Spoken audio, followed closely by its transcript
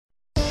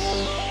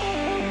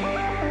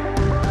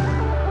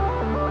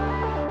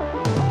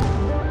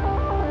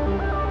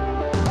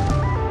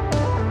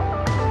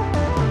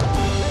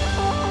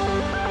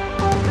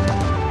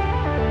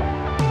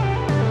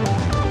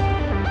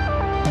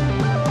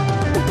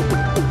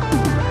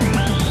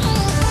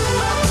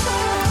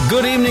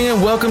Good evening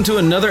and welcome to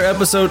another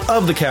episode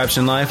of The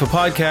Caption Life, a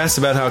podcast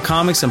about how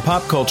comics and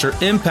pop culture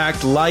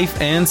impact life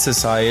and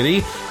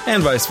society,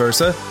 and vice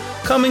versa.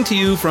 Coming to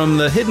you from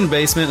the hidden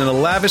basement in a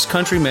lavish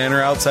country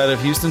manor outside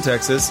of Houston,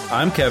 Texas,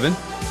 I'm Kevin.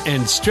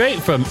 And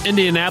straight from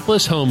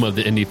Indianapolis, home of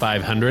the Indy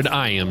 500,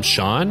 I am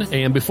Sean.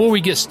 And before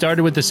we get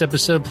started with this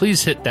episode,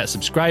 please hit that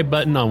subscribe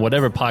button on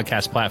whatever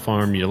podcast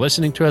platform you're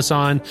listening to us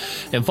on.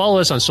 And follow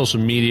us on social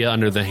media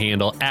under the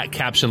handle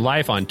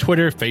 @CaptionLife on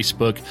Twitter,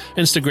 Facebook,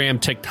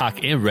 Instagram,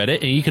 TikTok, and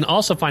Reddit. And you can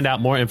also find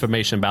out more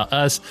information about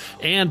us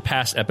and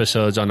past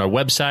episodes on our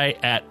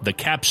website at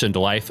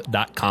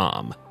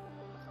thecaptionedlife.com.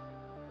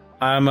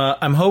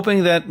 I'm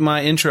hoping that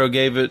my intro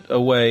gave it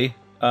away.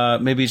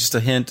 Maybe just a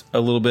hint a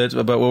little bit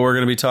about what we're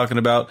going to be talking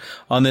about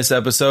on this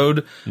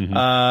episode.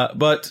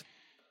 But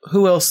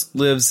who else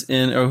lives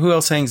in, or who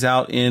else hangs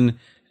out in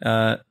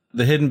the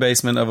hidden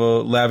basement of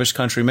a lavish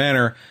country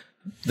manor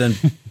than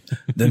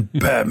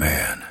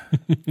Batman?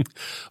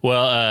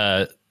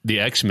 Well, the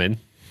X-Men.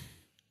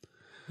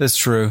 That's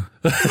true.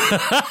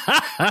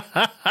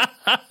 I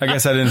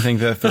guess I didn't think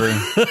that through.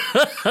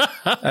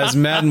 As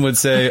Madden would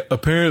say,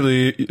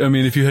 apparently, I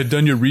mean, if you had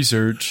done your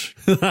research.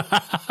 Well,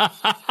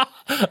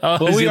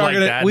 we are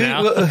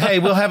gonna. Hey,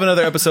 we'll have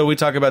another episode. We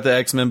talk about the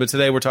X-Men, but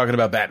today we're talking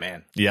about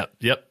Batman. Yep.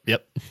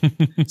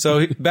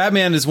 So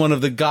Batman is one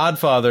of the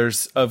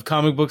godfathers of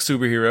comic book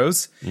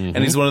superheroes, and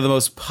he's one of the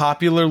most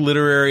popular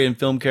literary and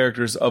film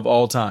characters of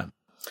all time.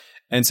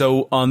 And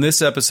so on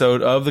this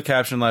episode of the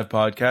Caption Life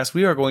podcast,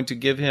 we are going to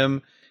give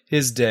him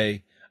his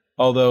day,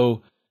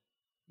 although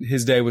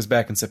his day was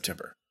back in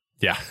September.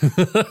 Yeah.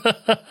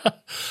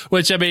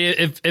 Which, I mean,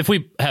 if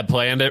we had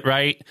planned it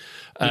right,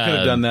 we could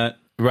have done that.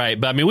 Right.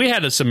 But I mean, we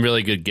had some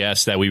really good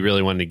guests that we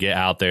really wanted to get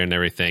out there and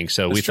everything.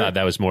 So we thought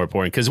that was more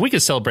important because we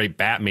could celebrate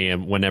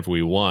Batman whenever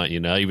we want,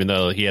 even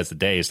though he has the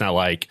day. It's not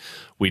like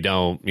we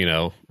don't,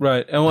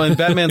 Right. And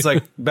Batman's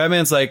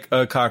like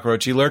a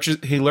cockroach. He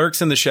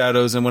lurks in the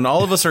shadows. And when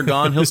all of us are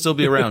gone, he'll still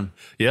be around.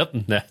 Yep.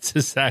 That's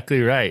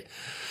exactly right.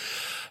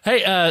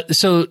 Hey,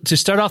 so to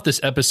start off this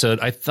episode,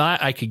 I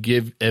thought I could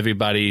give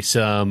everybody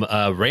some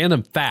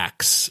random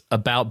facts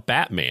about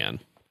Batman.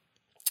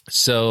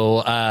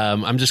 So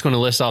I'm just going to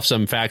list off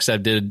some facts I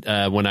did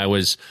when I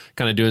was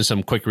kind of doing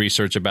some quick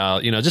research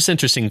about, just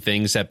interesting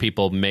things that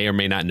people may or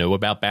may not know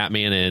about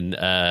Batman and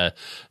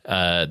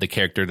the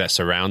character that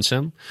surrounds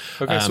him.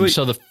 Okay, sweet.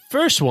 So the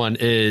first one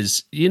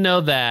is,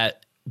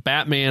 that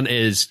Batman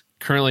is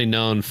currently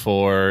known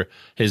for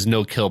his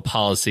no-kill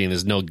policy and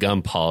his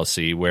no-gun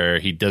policy, where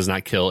he does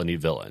not kill any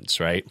villains,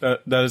 right?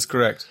 That is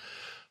correct.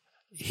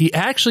 He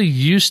actually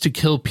used to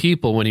kill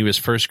people when he was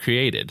first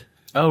created.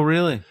 Oh,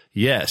 really?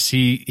 Yes,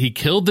 he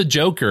killed the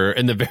Joker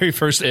in the very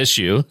first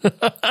issue.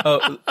 Like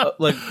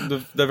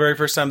the very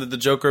first time that the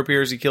Joker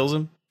appears, he kills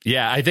him?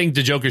 Yeah, I think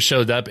the Joker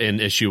showed up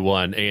in issue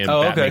 1 and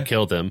Batman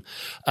killed him.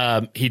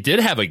 He did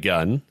have a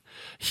gun.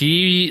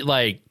 He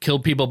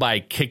killed people by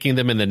kicking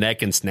them in the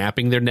neck and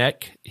snapping their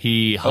neck.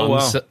 He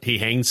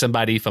hanged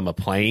somebody from a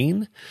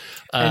plane.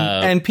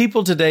 And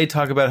people today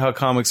talk about how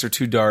comics are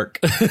too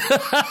dark.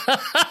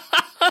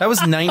 That was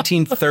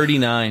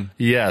 1939.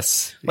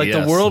 Yes.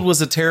 The world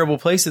was a terrible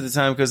place at the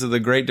time because of the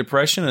Great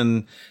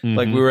Depression. And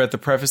we were at the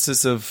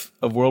prefaces of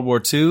World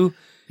War II.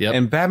 Yep.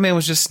 And Batman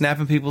was just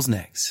snapping people's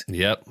necks.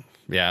 Yep.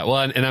 Yeah. Well,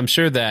 and I'm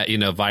sure that,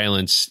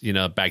 violence,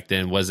 back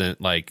then wasn't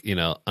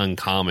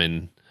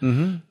uncommon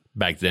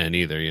back then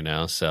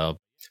either, so.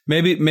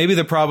 Maybe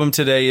the problem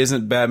today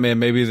isn't Batman.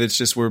 Maybe that's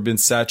just we've been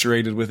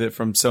saturated with it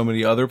from so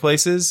many other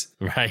places.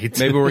 Right.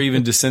 Maybe we're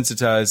even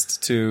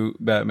desensitized to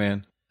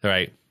Batman.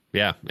 Right.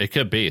 Yeah, it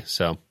could be.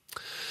 So,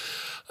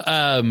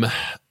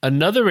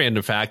 another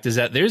random fact is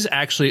that there's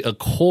actually a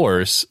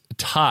course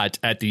taught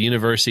at the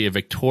University of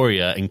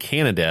Victoria in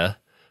Canada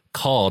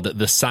called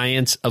The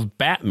Science of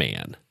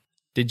Batman.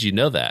 Did you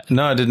know that?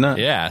 No, I did not.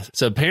 Yeah.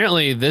 So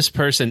apparently this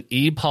person,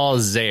 Paul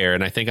Zehr,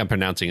 and I think I'm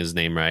pronouncing his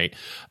name right,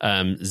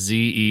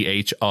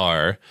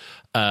 Zehr,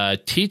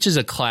 teaches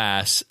a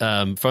class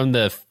from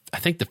the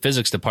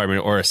physics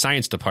department or a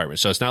science department.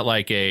 So it's not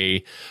like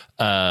a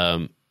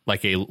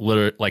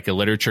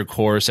literature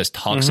course that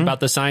talks about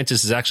the science.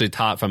 This is actually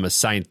taught from a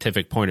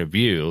scientific point of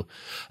view,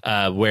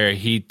 where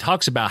he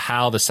talks about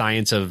how the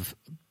science of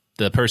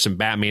the person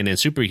Batman and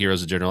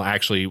superheroes in general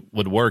actually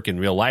would work in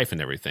real life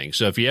and everything.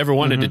 So if you ever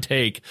wanted to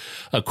take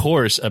a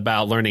course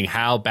about learning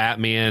how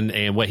Batman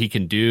and what he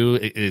can do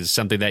is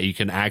something that you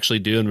can actually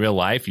do in real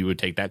life, you would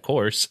take that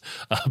course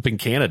up in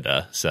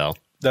Canada. So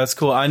that's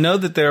cool. I know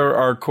that there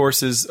are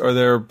courses, or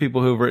there are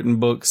people who've written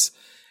books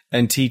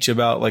and teach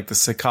about the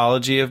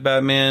psychology of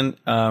Batman,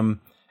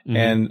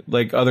 and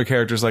other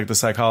characters, like the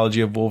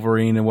psychology of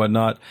Wolverine and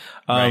whatnot.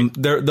 Both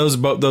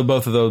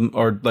of them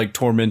are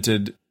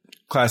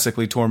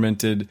classically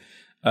tormented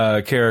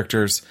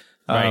characters.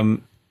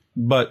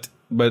 But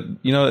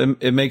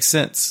it makes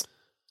sense.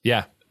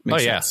 Yeah.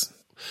 Makes sense.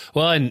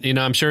 Well, and,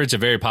 I'm sure it's a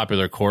very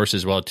popular course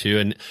as well,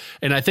 too.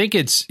 And I think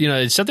it's,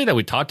 it's something that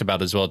we talked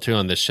about as well, too,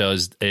 on this show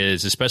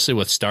is especially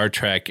with Star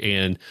Trek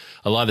and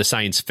a lot of the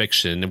science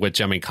fiction,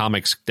 which,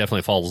 comics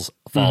definitely falls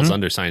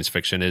under science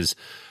fiction, is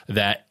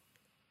that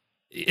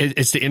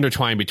it's the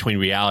intertwine between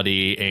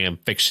reality and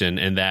fiction,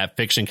 and that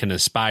fiction can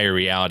inspire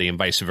reality and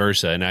vice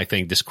versa. And I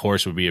think this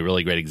course would be a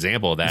really great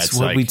example of that. It's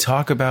what we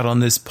talk about on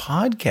this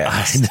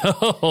podcast.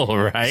 I know,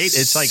 right?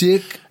 It's like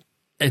sick,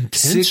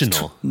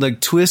 intentional,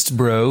 like twist,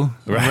 bro.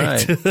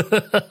 Right. In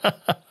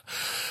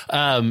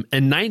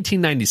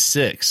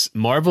 1996,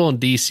 Marvel and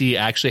DC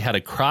actually had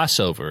a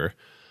crossover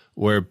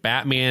where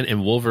Batman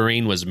and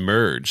Wolverine was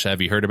merged. Have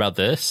you heard about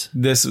this?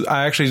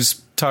 I actually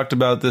just talked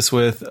about this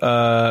with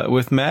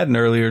Madden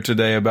earlier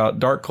today about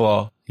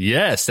Darkclaw.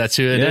 Yes, that's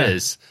who it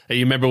is. Hey,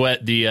 you remember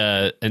what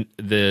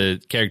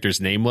the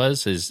character's name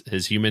was?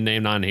 His human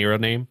name, non-hero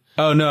name?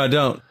 Oh, no, I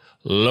don't.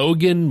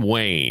 Logan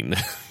Wayne.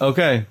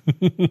 Okay.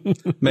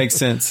 Makes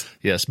sense.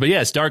 Yes, but yeah,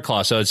 it's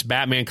Darkclaw, so it's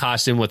Batman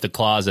costume with the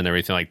claws and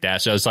everything like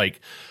that. So it's like,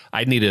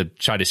 I need to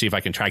try to see if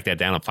I can track that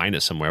down and find it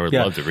somewhere. I would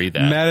love to read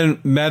that.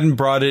 Madden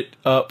brought it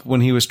up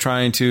when he was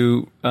trying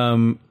to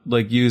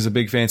use a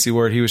big fancy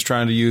word. He was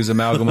trying to use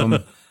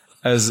amalgamum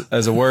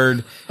as a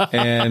word,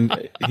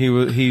 and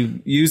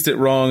he used it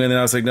wrong. And then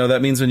I was like, no,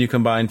 that means when you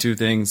combine two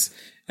things.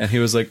 And he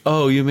was like,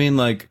 oh, you mean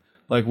like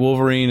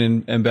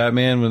Wolverine and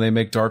Batman when they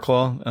make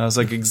Darkclaw? And I was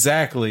like,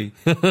 exactly.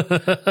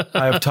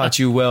 I have taught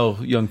you well,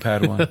 young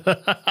Padawan.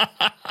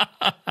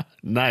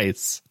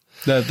 Nice.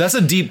 That's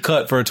a deep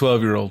cut for a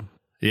 12-year-old.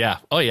 Yeah.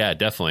 Oh, yeah,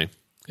 definitely.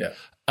 Yeah.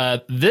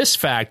 This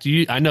fact,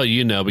 I know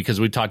you know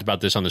because we talked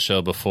about this on the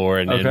show before,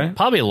 and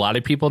probably a lot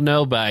of people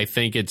know, but I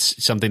think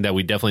it's something that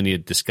we definitely need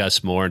to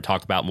discuss more and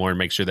talk about more and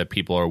make sure that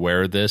people are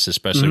aware of this,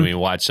 especially when you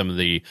watch some of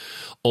the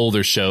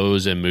older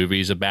shows and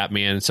movies of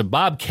Batman. So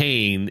Bob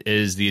Kane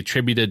is the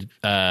attributed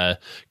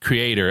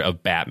creator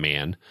of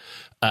Batman.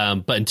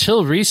 But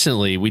until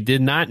recently, we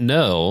did not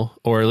know,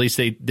 or at least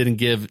they didn't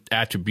give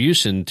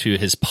attribution to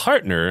his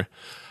partner,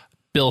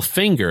 Bill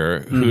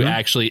Finger, who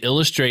actually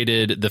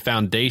illustrated the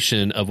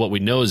foundation of what we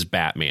know as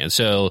Batman.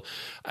 So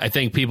I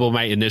think people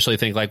might initially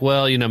think like,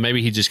 well,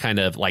 maybe he just kind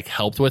of like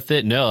helped with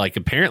it. No, like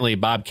apparently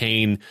Bob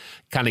Kane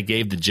kind of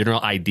gave the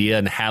general idea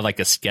and had like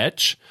a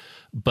sketch,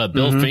 but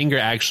Bill Finger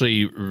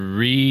actually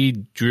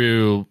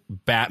redrew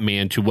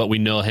Batman to what we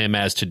know him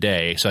as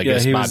today. So I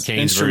guess he Bob was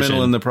Kane's instrumental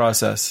version in the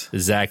process.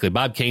 Exactly.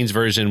 Bob Kane's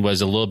version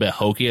was a little bit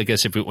hokey. I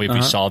guess if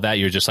you saw that,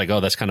 you're just like, oh,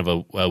 that's kind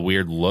of a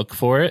weird look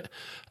for it.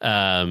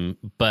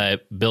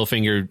 But Bill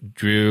Finger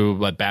drew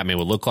what Batman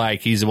would look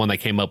like. He's the one that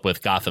came up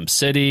with Gotham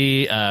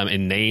City,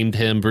 and named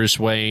him Bruce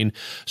Wayne.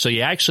 So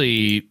he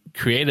actually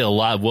created a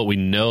lot of what we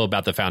know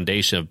about the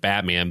foundation of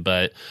Batman.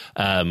 But,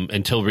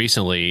 until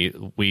recently,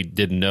 we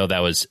didn't know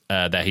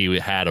that he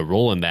had a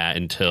role in that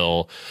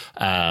until,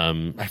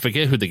 I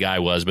forget who the guy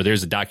was, but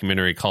there's a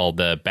documentary called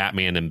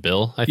Batman and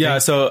Bill, I think. Yeah.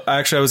 So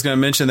actually I was going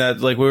to mention that,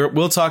 like,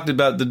 we'll talk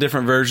about the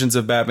different versions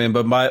of Batman,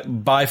 but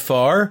by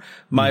far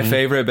my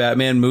favorite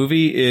Batman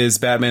movie is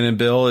Batman and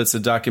Bill. It's a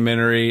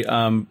documentary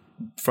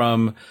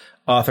from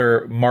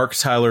author Mark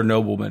Tyler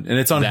Nobleman, and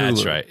it's on Hulu.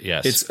 That's right.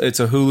 Yes, it's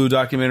a Hulu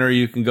documentary.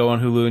 You can go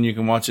on Hulu and you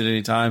can watch it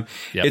anytime.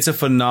 Yep. It's a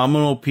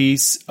phenomenal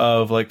piece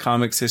of like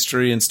comics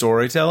history and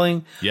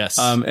storytelling. Yes,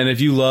 and if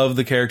you love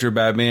the character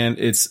Batman,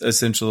 it's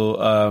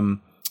essential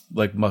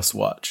like must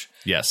watch.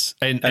 Yes,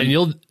 and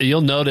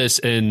you'll notice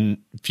in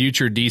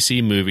future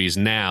DC movies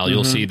now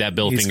you'll see that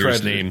Bill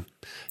Finger's name.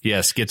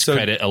 Yes, gets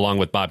credit along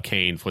with Bob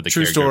Kane for the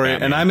true character story.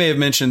 Batman. And I may have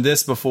mentioned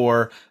this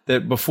before,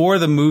 that before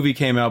the movie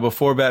came out,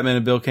 before Batman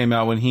and Bill came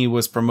out, when he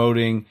was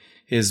promoting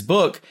his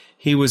book,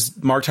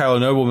 Mark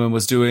Tyler Nobleman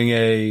was doing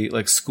a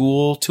like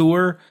school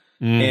tour,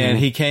 and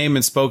he came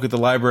and spoke at the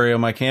library on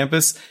my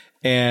campus,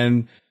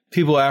 and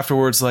people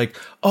afterwards like,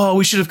 oh,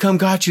 we should have come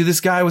got you. This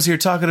guy was here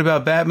talking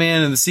about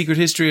Batman and the secret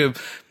history of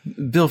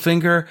Bill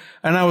Finger.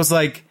 And I was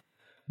like,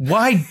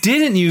 why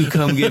didn't you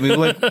come get me?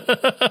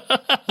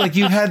 Like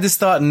you had this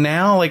thought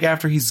now, like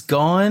after he's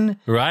gone,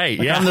 right?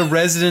 Like, yeah, I'm the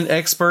resident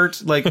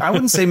expert. Like I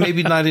wouldn't say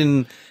maybe not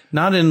in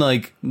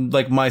like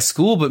my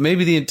school, but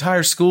maybe the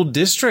entire school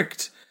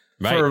district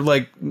for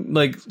like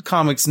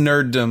comics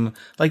nerddom.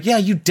 Like, yeah,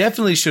 you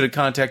definitely should have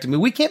contacted me.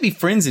 We can't be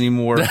friends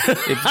anymore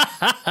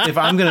if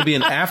I'm going to be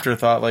an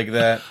afterthought like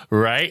that.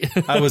 Right?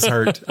 I was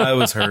hurt.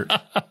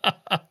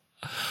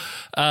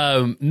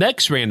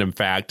 Next random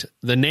fact,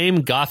 the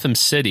name Gotham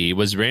City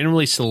was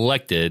randomly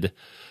selected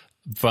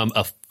from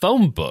a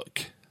phone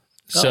book.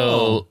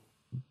 So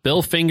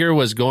Bill Finger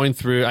was going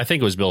through, I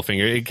think it was Bill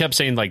Finger. It kept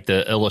saying like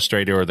the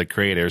illustrator or the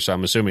creator. So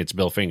I'm assuming it's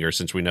Bill Finger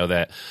since we know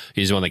that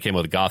he's the one that came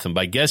up with Gotham.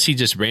 But I guess he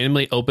just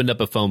randomly opened up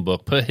a phone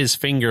book, put his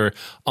finger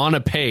on a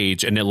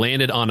page, and it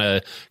landed on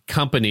a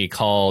company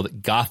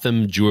called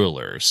Gotham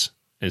Jewelers.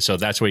 And so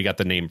that's where he got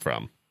the name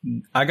from.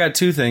 I got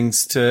two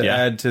things to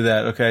add to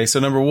that. Okay.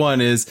 So number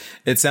one is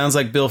it sounds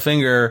like Bill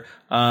Finger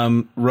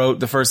wrote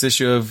the first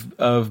issue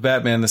of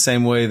Batman the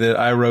same way that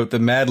I wrote the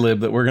Mad Lib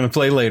that we're going to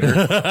play later.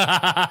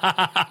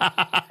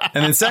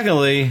 And then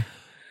secondly,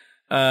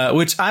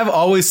 which I've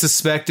always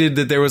suspected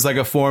that there was like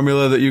a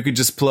formula that you could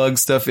just plug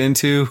stuff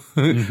into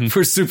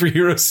for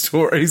superhero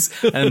stories.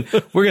 And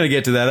we're going to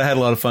get to that. I had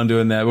a lot of fun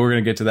doing that, but we're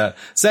going to get to that.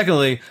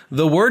 Secondly,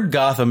 the word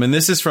Gotham, and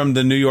this is from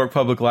the New York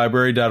Public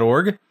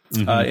Library.org.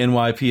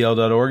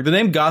 NYPL.org. The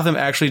name Gotham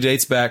actually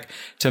dates back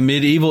to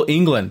medieval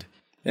England.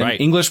 And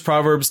Right. English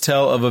proverbs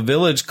tell of a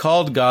village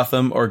called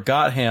Gotham or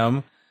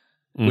Gotham,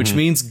 which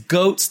means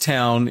goat's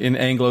town in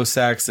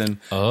Anglo-Saxon.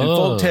 Oh. And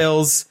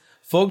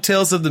folk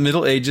tales of the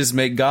Middle Ages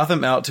make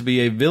Gotham out to be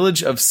a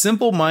village of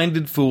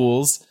simple-minded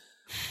fools,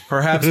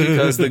 perhaps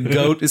because the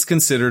goat is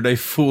considered a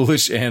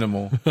foolish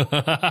animal.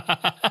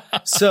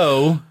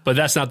 So, But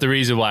that's not the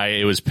reason why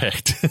it was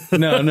picked.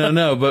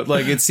 no. But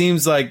like, it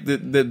seems like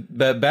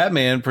that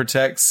Batman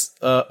protects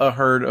a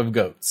herd of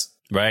goats.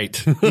 Right.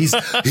 He's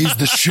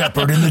the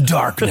shepherd in the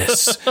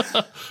darkness.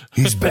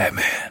 He's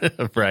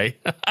Batman. Right.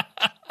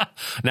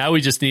 Now we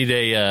just need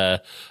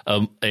a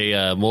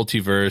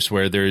multiverse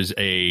where there's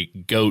a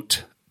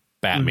goat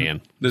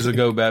Batman. There's a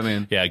goat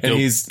Batman. Yeah,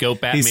 And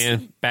goat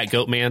Batman, Bat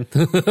Goat Man.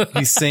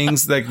 He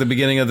sings like the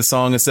beginning of the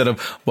song instead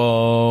of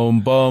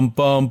bum bum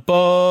bum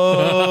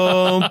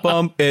bum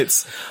bum.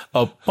 It's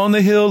up on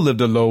the hill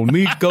lived a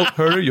lonely goat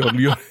herder.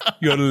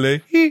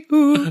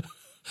 Yodelay.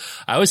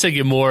 I was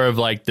thinking more of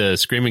like the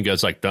screaming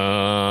goats, like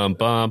dum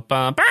bum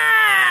bum.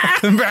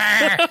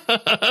 That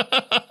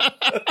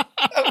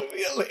would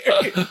be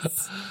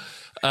hilarious.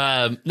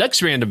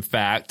 Next random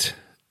fact.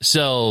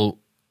 So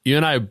you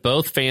and I are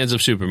both fans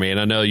of Superman.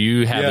 I know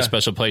you have a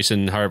special place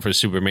in heart for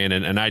Superman,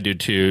 and I do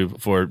too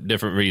for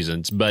different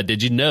reasons. But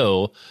did you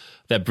know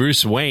that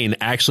Bruce Wayne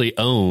actually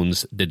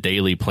owns the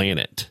Daily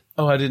Planet?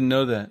 Oh, I didn't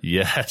know that.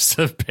 Yes,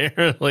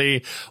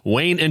 apparently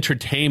Wayne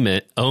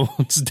Entertainment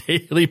owns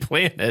Daily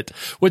Planet,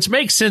 which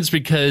makes sense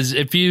because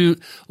if you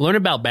learn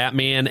about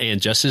Batman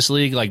and Justice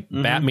League, like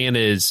Batman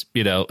is,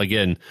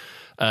 again,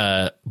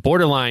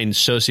 borderline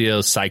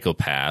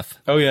socio-psychopath.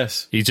 Oh,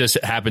 yes. He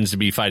just happens to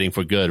be fighting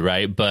for good,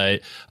 right?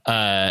 But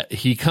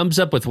he comes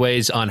up with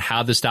ways on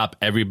how to stop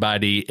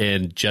everybody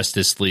in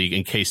Justice League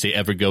in case they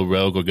ever go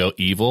rogue or go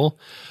evil.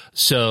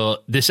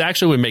 So this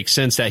actually would make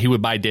sense that he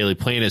would buy Daily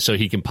Planet so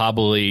he can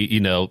probably,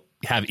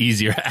 have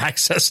easier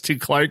access to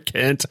Clark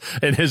Kent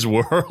and his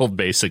world,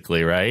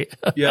 basically, right?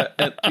 Yeah.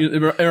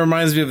 It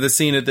reminds me of the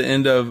scene at the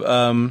end of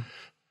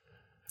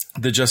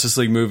the Justice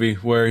League movie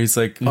where he's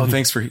like, oh,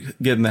 thanks for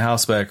getting the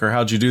house back. Or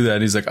how'd you do that?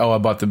 And he's like, oh, I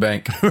bought the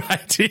bank.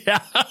 Right, yeah.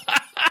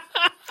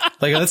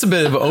 Like, that's a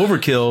bit of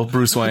overkill,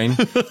 Bruce Wayne.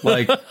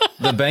 Like,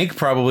 the bank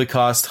probably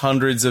cost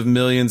hundreds of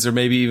millions or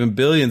maybe even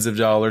billions of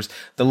dollars.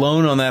 The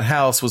loan on that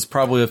house was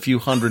probably a few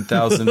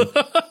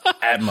 $100,000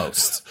 at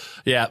most.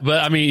 Yeah,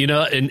 but I mean,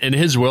 in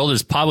his world,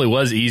 it probably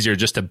was easier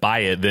just to buy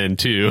it than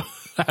to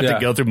have to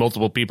go through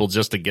multiple people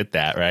just to get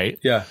that, right?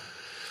 Yeah.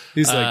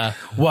 He's like,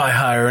 why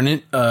hire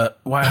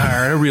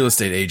a real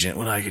estate agent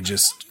when I could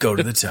just go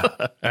to the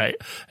top? Right.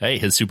 Hey,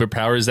 his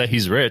superpower is that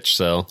he's rich,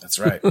 so. That's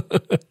right.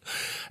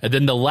 And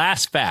then the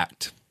last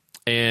fact,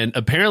 and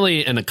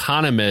apparently an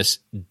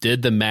economist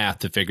did the math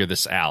to figure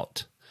this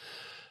out.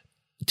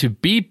 To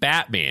be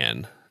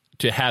Batman,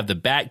 to have the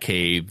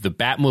Batcave, the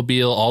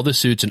Batmobile, all the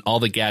suits, and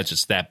all the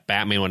gadgets that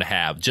Batman would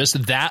have,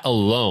 just that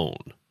alone,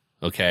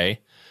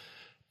 okay,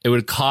 it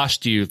would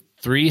cost you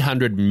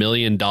 $300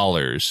 million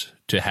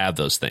to have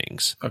those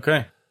things.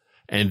 Okay.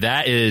 And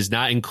that is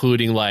not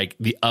including like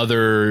the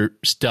other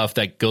stuff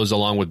that goes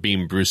along with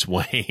being Bruce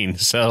Wayne.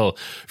 So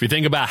if you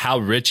think about how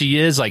rich he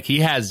is, like he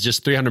has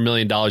just $300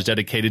 million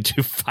dedicated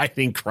to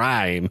fighting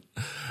crime.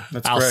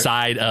 That's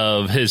outside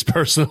of his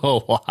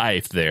personal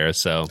life there.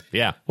 So,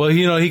 yeah. Well,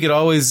 he could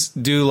always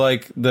do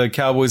like the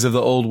Cowboys of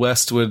the Old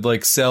West would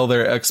like sell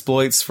their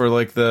exploits for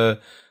like the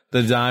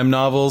dime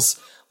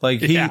novels.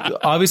 Like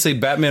obviously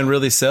Batman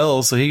really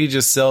sells, so he could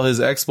just sell his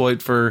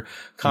exploit for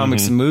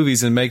comics and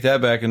movies and make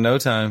that back in no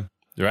time.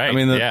 Right. I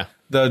mean,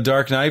 the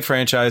Dark Knight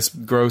franchise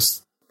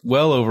grossed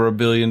well over $1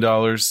 billion.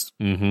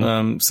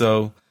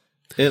 So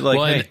it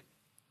like,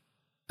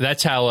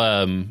 that's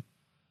how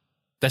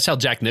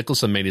Jack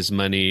Nicholson made his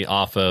money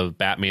off of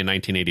Batman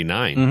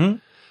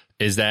 1989.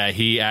 Is that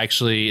he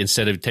actually,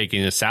 instead of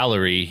taking a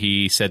salary,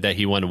 he said that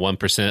he wanted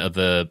 1% of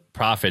the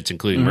profits,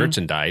 including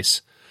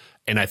merchandise.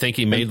 And I think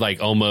he made like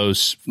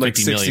almost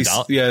 $50 million.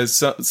 Yeah,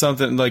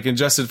 something like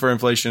adjusted for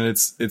inflation.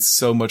 It's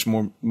so much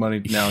more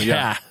money now.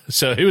 Yeah.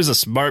 So it was a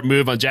smart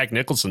move on Jack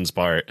Nicholson's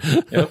part.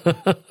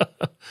 Yep.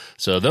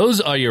 So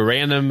those are your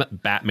random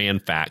Batman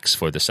facts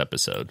for this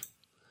episode.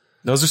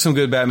 Those are some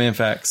good Batman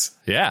facts.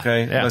 Yeah.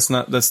 Okay. Yeah.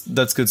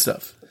 That's good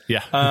stuff.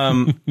 Yeah.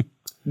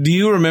 Do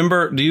you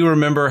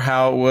remember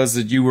how it was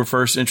that you were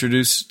first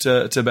introduced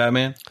to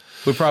Batman?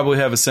 We probably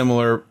have a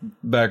similar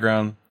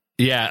background.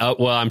 Yeah,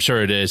 well, I'm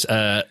sure it is.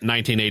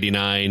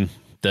 1989,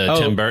 the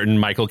Tim Burton,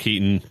 Michael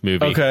Keaton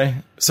movie. Okay,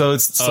 so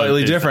it's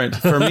slightly different.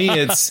 For me,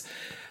 it's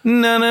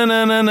Batman.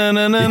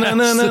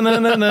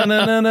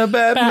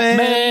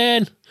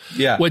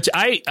 Yeah, which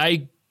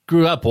I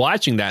grew up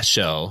watching that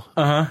show.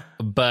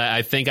 But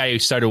I think I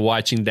started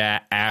watching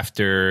that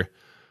after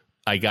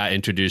I got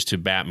introduced to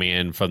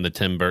Batman from the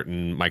Tim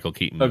Burton, Michael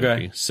Keaton movie.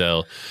 Okay,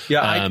 so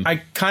yeah, I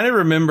kind of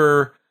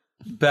remember.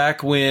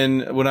 Back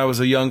when I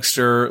was a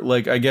youngster,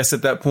 like I guess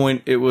at that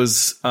point it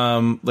was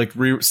like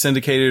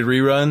syndicated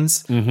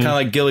reruns, kind of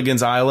like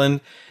Gilligan's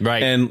Island,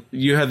 right? And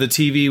you had the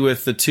TV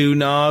with the two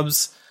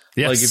knobs,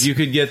 Yes. Like if you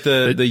could get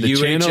the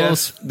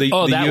UHF, the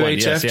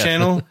UHF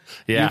channel,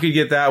 yeah. you could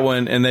get that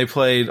one, and they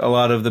played a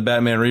lot of the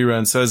Batman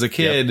reruns. So as a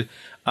kid,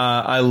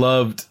 I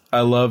loved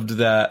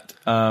that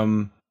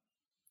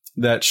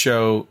that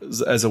show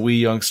as a wee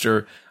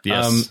youngster.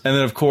 Yes. And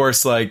then of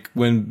course, like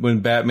when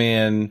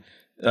Batman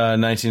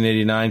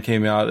 1989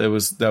 came out, it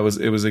was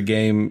a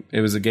game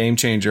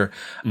changer.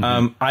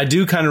 Mm-hmm. I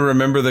do kind of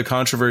remember the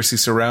controversy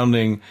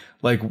surrounding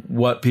like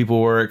what people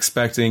were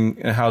expecting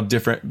and how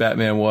different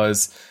Batman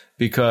was,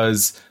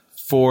 because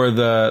for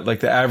the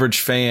average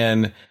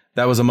fan,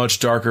 that was a much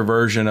darker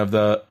version of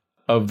the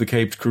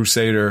Caped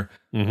Crusader.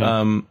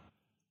 Mm-hmm.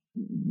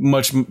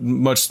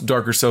 Much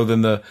darker so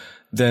than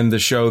the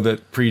show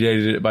that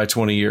predated it by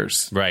 20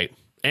 years. Right.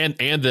 And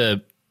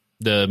the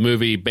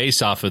movie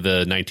based off of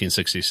the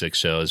 1966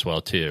 show as well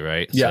too,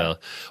 right? Yeah. So,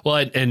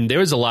 well, and there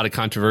was a lot of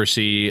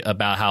controversy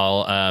about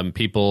how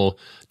people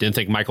didn't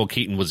think Michael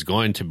Keaton was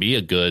going to be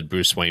a good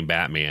Bruce Wayne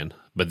Batman,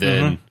 but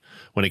then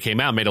when it came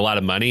out, it made a lot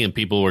of money and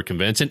people were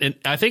convinced. And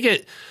I think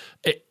it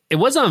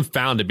was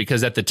unfounded,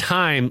 because at the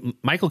time,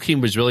 Michael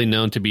Keaton was really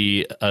known to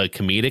be a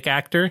comedic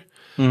actor.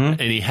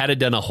 And he hadn't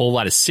done a whole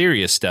lot of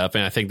serious stuff.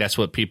 And I think that's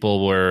what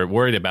people were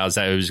worried about, is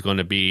that it was going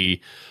to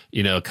be,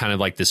 kind of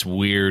like this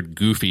weird,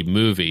 goofy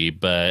movie,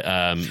 but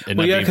it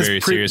not be a very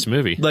serious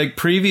movie. Like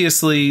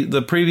previously,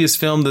 the previous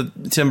film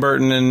that Tim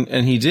Burton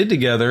and he did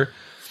together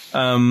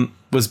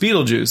was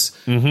Beetlejuice.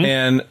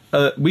 And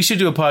we should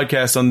do a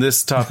podcast on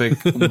this topic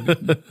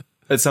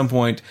at some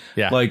point.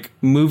 Yeah. Like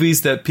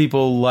movies that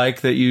people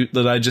like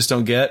that I just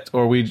don't get,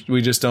 or we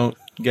just don't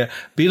get.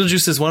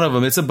 Beetlejuice is one of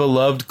them. It's a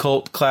beloved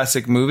cult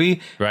classic movie.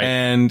 Right.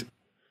 And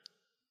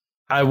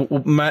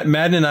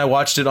Madden and I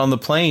watched it on the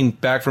plane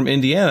back from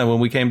Indiana when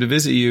we came to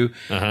visit you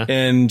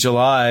in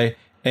July.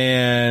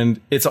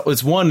 And it's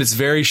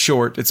very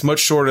short. It's much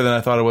shorter than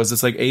I thought it was.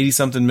 It's like 80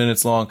 something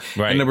minutes long.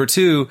 Right. And number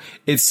two,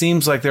 it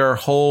seems like there are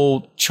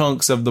whole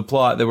chunks of the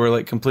plot that were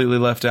like completely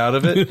left out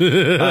of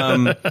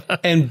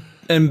it.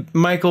 And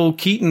Michael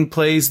Keaton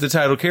plays the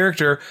title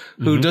character,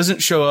 who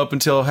doesn't show up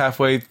until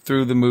halfway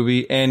through the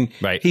movie. And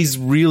he's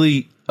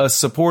really a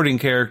supporting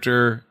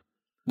character,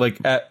 like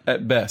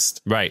at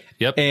best. Right.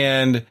 Yep.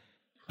 And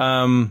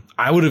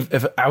I would have,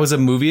 if I was a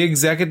movie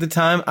exec at the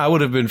time, I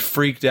would have been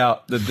freaked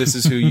out that this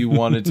is who you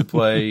wanted to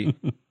play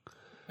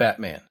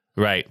Batman.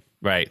 Right.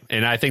 Right.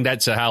 And I think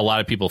that's how a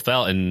lot of people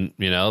felt. And,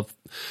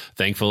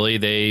 thankfully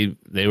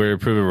they were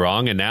proven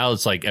wrong. And now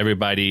it's like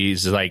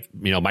everybody's like,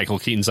 Michael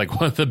Keaton's like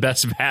one of the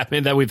best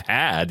Batman that we've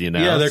had,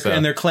 Yeah,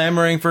 and they're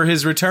clamoring for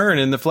his return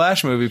in the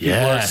Flash movie. People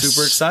are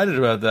super excited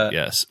about that.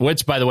 Yes.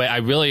 Which, by the way, I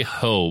really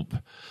hope,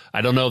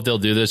 I don't know if they'll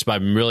do this, but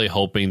I'm really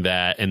hoping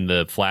that in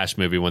the Flash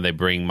movie, when they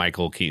bring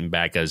Michael Keaton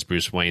back as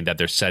Bruce Wayne, that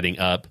they're setting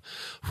up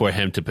for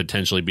him to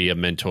potentially be a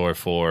mentor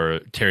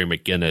for Terry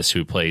McGinnis,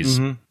 who plays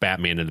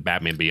Batman in the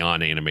Batman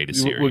Beyond animated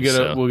series.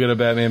 We'll get a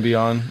Batman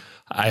Beyond.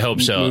 I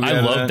hope so. I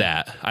love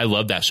that. I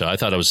love that show. I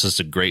thought it was just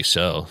a great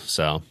show.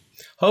 So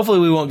hopefully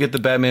we won't get the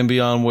Batman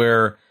Beyond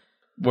where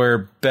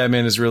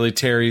Batman is really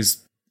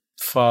Terry's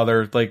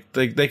father. Like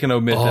they can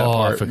omit that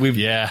part. We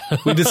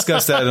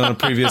discussed that on a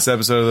previous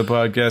episode of the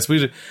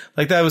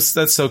podcast.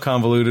 That's so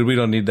convoluted. We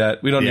don't need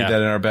that. We don't need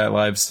that in our Bat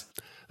lives.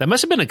 That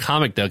must have been a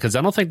comic though, because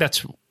I don't think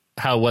that's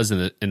how it was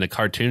in the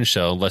cartoon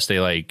show, unless they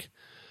like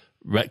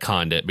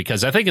retconned it,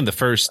 because I think in the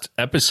first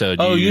episode.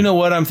 You know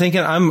what I'm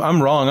thinking?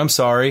 I'm wrong. I'm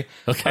sorry.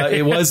 Okay.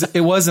 It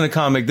wasn't a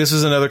comic. This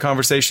was another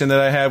conversation that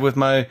I had with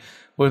my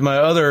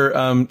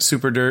other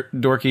super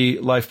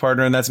dorky life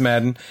partner, and that's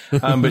Madden.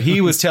 But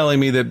he was telling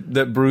me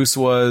that Bruce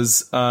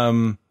was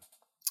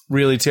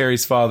really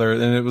Terry's father,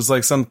 and it was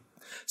like some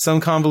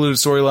convoluted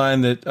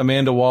storyline that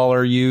Amanda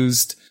Waller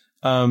used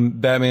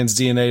Batman's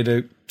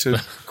DNA to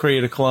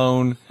create a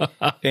clone,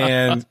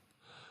 and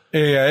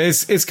yeah,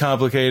 it's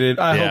complicated.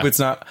 I hope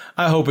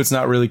it's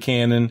not really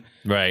canon.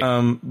 Right.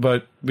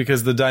 But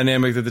because the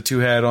dynamic that the two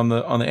had on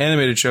the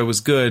animated show was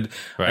good,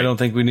 I don't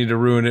think we need to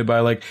ruin it by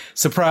like,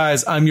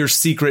 surprise, I'm your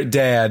secret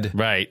dad.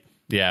 Right.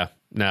 Yeah.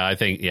 No, I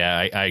think,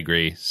 I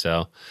agree.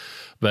 So,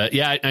 but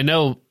yeah, I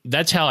know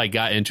that's how I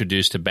got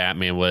introduced to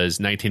Batman, was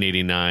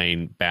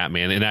 1989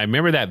 Batman. And I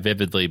remember that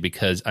vividly,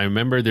 because I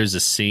remember there's a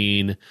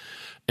scene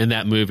in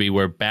that movie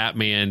where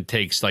Batman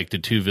takes like the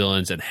two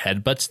villains and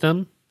headbutts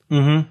them.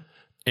 Mm-hmm.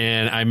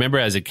 And I remember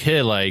as a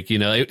kid, like,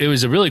 it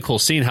was a really cool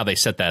scene how they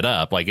set that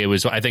up. Like it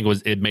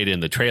made it in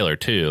the trailer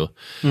too.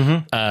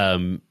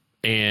 Mm-hmm.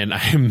 And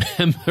I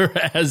remember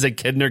as a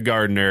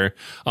kindergartner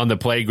on the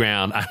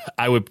playground,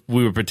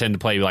 we would pretend to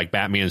play like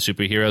Batman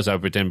superheroes. I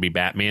would pretend to be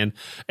Batman,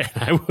 and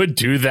I would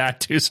do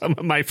that to some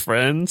of my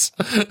friends.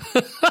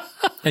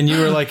 And you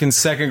were like in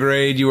second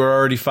grade, you were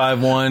already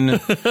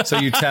 5'1", so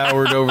you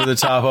towered over the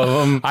top of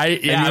them.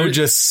 And you were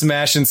just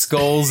smashing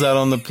skulls out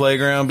on the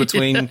playground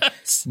between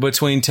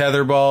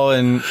tetherball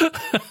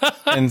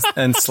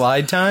and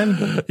slide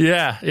time.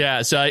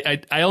 Yeah. So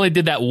I only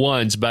did that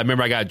once, but I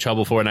remember I got in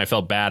trouble for it, and I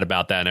felt bad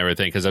about that and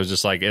everything because I was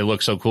just like, it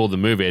looked so cool in the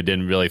movie. I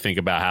didn't really think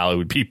about how it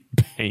would be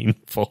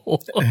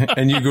painful.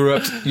 And you grew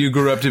up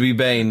to be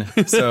Bane.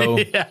 So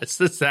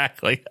yes,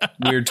 exactly.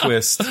 Weird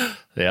twist.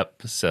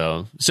 Yep.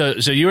 So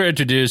you were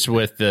introduced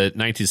with the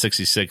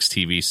 1966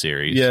 TV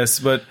series. Yes,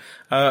 but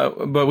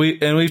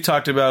we've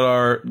talked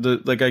about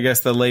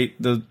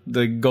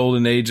the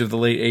golden age of the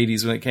late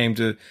 80s when it came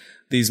to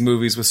these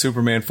movies with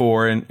Superman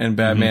 4 and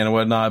Batman and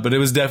whatnot. But it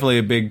was definitely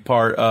a big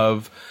part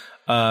of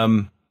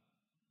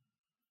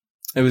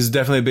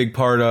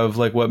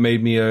like what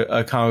made me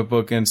a comic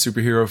book and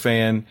superhero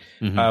fan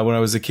when I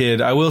was a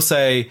kid. I will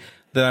say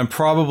that I'm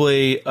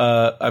probably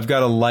I've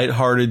got a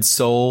lighthearted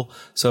soul,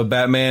 so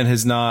Batman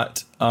has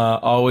not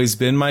always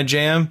been my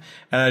jam,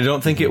 and I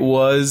don't think it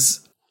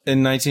was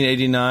in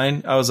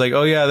 1989. I was like,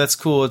 oh yeah, that's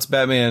cool, it's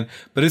Batman,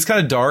 but it's kind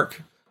of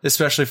dark,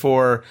 especially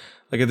for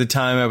like at the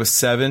time I was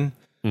 7.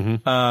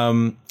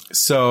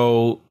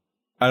 So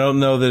I don't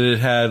know that it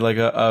had like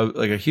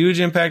a huge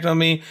impact on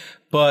me,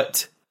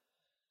 but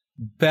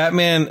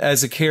Batman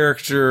as a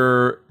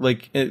character,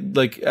 like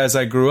as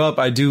I grew up,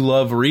 I do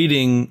love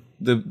reading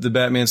the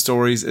Batman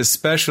stories,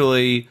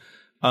 especially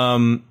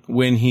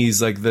when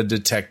he's like the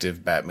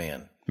detective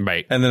Batman.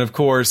 Right. And then of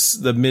course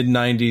the mid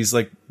 90s,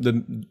 like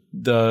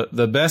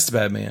the best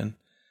Batman,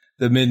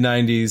 the mid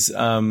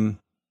 90s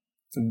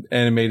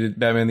animated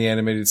Batman the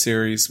animated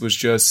series was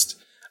just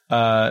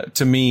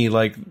to me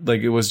like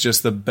it was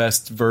just the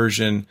best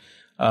version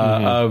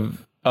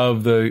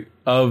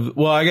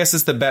well, I guess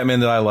it's the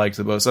Batman that I liked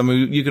the most. I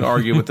mean, you can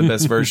argue what the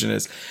best version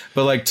is,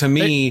 but like to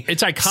me,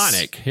 it's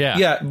iconic. Yeah.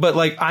 Yeah. But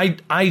like,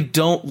 I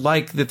don't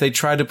like that they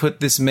try to put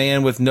this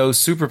man with no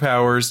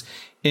superpowers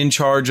in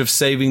charge of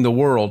saving the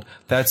world.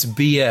 That's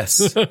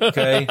BS.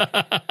 Okay.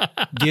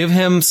 Give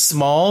him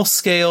small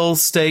scale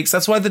stakes.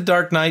 That's why the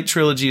Dark Knight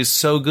trilogy is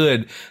so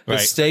good. The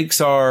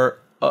stakes are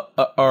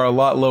a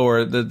lot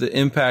lower. The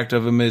impact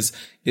of him is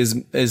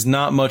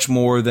not much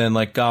more than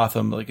like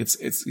Gotham. Like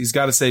he's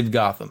got to save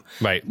Gotham.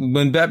 Right.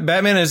 When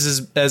Batman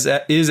is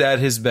at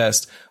his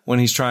best when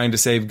he's trying to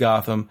save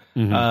Gotham.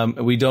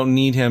 We don't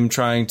need him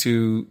trying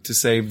to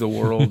save the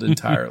world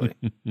entirely.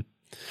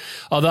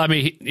 Although, I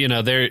mean,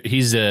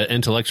 he's an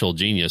intellectual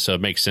genius, so it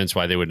makes sense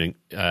why he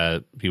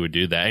would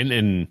do that.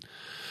 And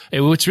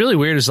what's really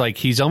weird is like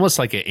he's almost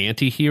like an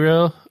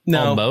anti-hero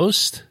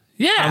almost.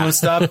 Yeah. I'm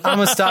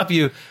gonna stop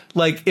you.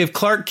 Like if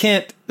Clark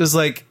Kent is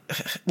like,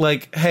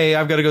 hey,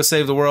 I've got to go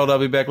save the world, I'll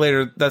be back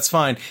later, that's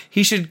fine.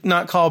 He should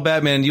not call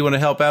Batman, do you want to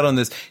help out on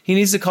this? He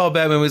needs to call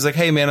Batman when he's like,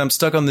 hey man, I'm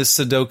stuck on this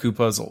Sudoku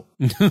puzzle.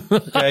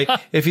 Okay?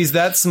 If he's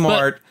that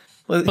smart.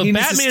 But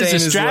Batman's a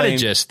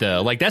strategist,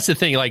 though. Like, that's the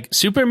thing. Like,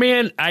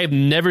 Superman, I've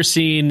never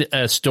seen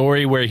a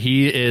story where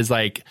he is,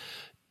 like,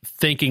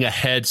 thinking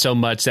ahead so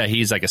much that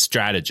he's, like, a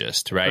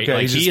strategist, right? Okay,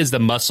 like, he is the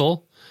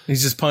muscle. He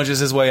just punches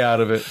his way out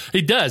of it.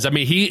 He does. I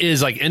mean, he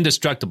is, like,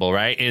 indestructible,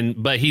 right?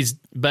 But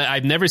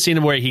I've never seen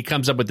him where he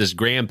comes up with this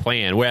grand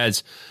plan.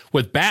 Whereas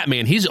with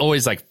Batman, he's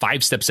always, like,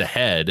 5 steps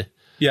ahead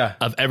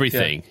of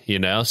everything,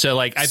 So,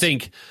 like, I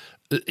think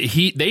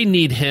they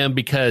need him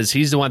because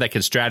he's the one that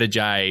can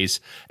strategize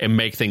and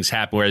make things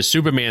happen, whereas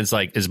Superman's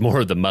like is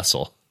more of the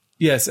muscle.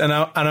 Yes, and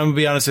I'm gonna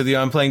be honest with you,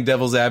 I'm playing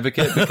devil's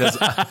advocate because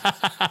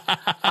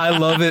I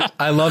love it.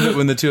 I love it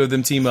when the two of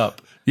them team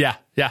up. Yeah.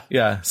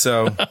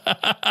 So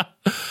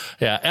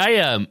yeah,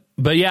 I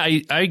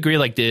agree.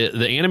 Like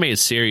the animated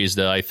series,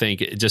 though, I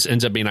think it just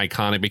ends up being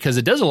iconic because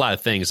it does a lot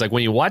of things. Like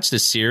when you watch the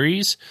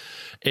series,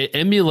 it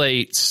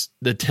emulates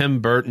the Tim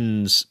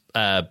Burton's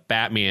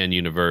Batman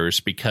universe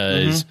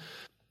because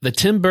the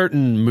Tim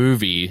Burton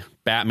movie,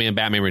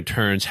 Batman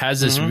Returns,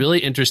 has this really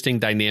interesting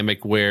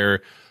dynamic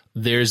where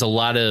there's a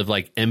lot of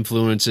like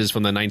influences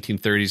from the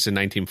 1930s and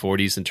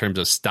 1940s in terms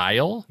of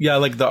style. Yeah,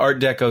 like the Art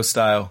Deco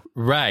style.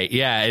 Right,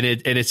 yeah. And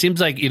it seems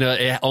like,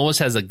 it almost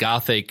has a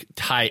Gothic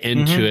tie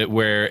into it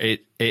where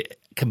it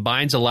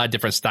combines a lot of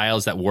different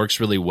styles that works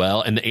really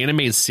well. And the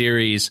animated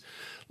series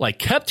like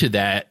kept to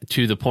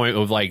the point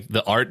of like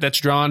the art that's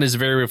drawn is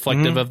very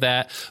reflective of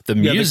that. The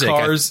music,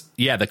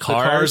 the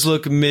cars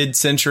look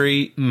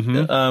mid-century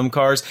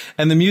cars,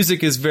 and the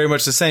music is very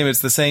much the same.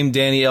 It's the same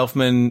Danny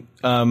Elfman,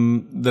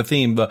 the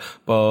theme, the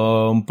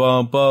bum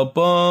bum bum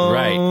bum.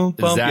 Right,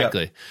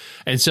 exactly.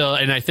 Yeah.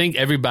 And I think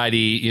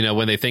everybody,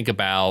 when they think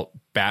about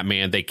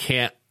Batman, they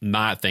can't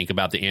not think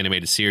about the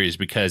animated series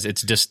because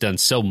it's just done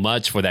so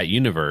much for that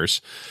universe.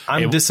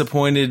 I'm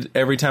disappointed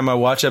every time I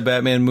watch a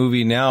Batman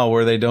movie now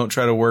where they don't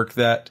try to work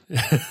that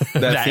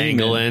that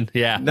angle in.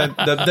 Yeah,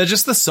 that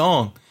just the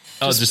song.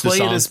 Just play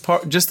the song. it as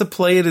part. Just to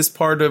play it as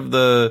part of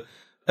the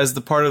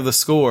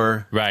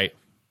score. Right.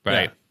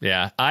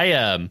 Yeah.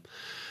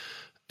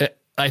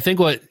 I think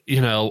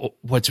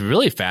what's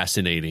really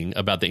fascinating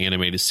about the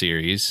animated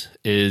series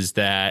is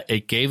that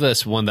it gave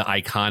us one of the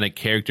iconic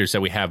characters that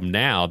we have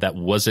now that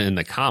wasn't in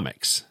the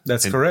comics.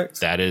 That's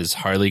correct. That is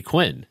Harley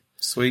Quinn.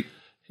 Sweet.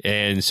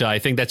 And so I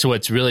think that's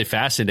what's really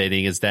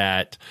fascinating is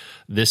that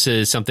this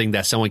is something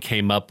that someone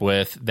came up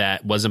with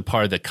that wasn't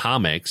part of the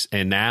comics.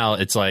 And now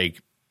it's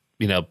like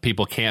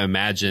people can't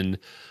imagine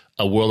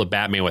a world of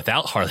Batman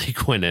without Harley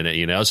Quinn in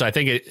it, So I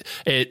think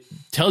it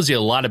tells you a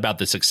lot about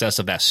the success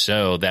of that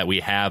show, that we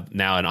have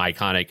now an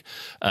iconic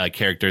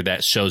character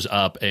that shows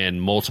up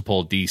in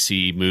multiple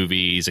DC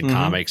movies and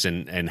comics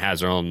and has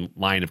her own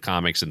line of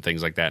comics and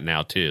things like that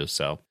now too.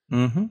 So,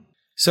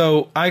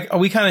 So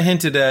we kind of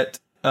hinted at,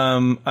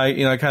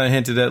 I kind of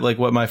hinted at like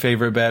what my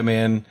favorite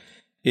Batman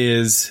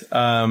is.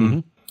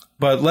 But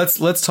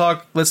let's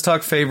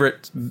talk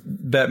favorite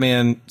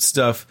Batman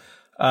stuff.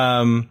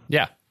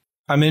 Yeah.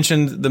 I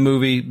mentioned the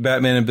movie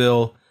Batman and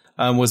Bill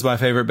was my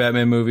favorite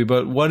Batman movie,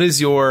 but what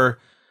is your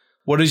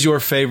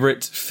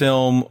favorite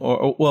film?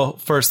 Or well,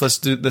 first let's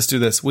do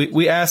this.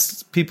 We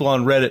asked people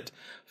on Reddit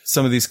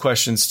some of these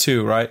questions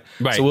too, right?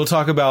 Right. So we'll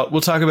talk about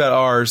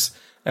ours,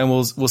 and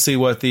we'll see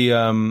what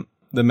the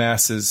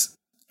masses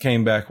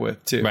came back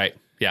with too. Right.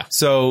 Yeah.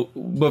 So,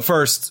 but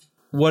first,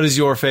 what is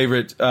your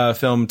favorite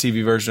film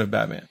TV version of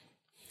Batman?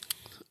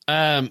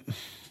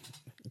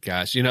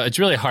 Gosh, it's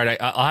really hard.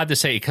 I'll have to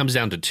say it comes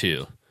down to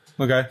two.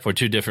 Okay. For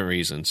two different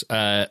reasons.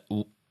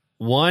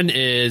 One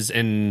is,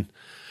 and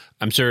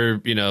I'm sure,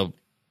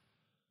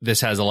 this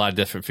has a lot of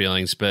different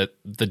feelings, but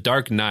The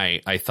Dark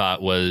Knight, I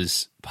thought,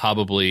 was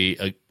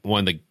probably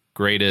one of the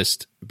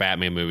greatest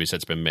Batman movies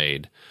that's been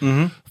made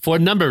for a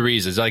number of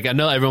reasons. Like, I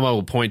know everyone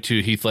will point to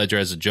Heath Ledger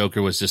as a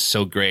Joker was just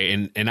so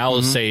great. And I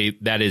will say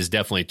that is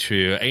definitely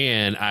true.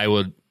 And I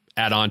would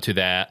add on to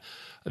that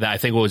I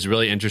think what was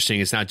really interesting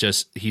is not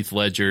just Heath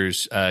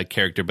Ledger's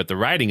character, but the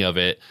writing of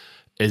it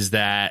is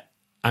that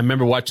I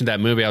remember watching that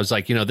movie. I was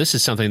like, this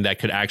is something that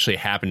could actually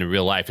happen in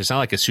real life. It's not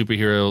like a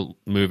superhero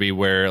movie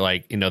where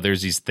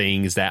there's these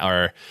things that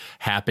are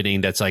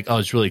happening that's like, oh,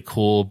 it's really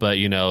cool, but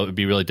it'd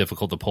be really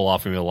difficult to pull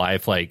off in real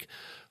life. Like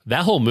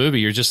that whole movie,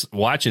 you're just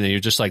watching it.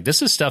 You're just like,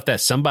 this is stuff that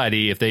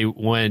somebody, if they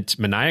went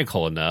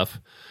maniacal enough,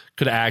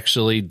 could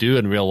actually do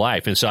in real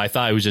life. And so I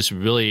thought it was just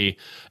really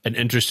an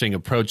interesting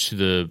approach to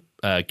the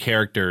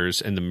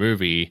characters in the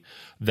movie,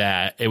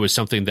 that it was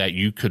something that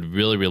you could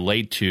really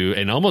relate to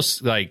and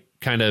almost like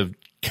kind of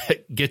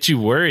get you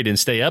worried and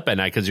stay up at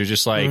night, because you're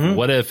just like,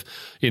 what if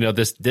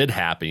this did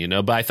happen,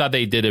 but I thought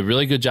they did a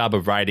really good job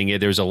of writing it.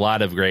 There's a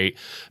lot of great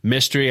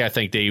mystery. I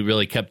think they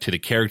really kept to the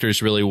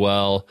characters really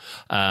well,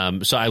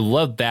 so I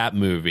love that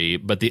movie.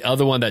 But the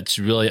other one that's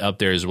really up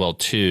there as well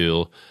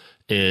too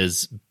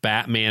is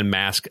Batman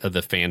Mask of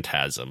the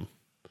Phantasm.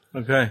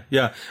 Okay,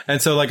 yeah.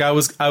 And so like I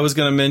was going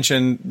to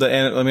mention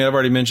I've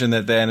already mentioned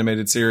that the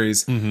animated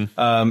series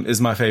is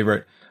my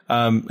favorite.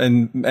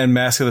 And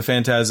Mask of the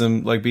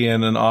Phantasm, like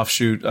being an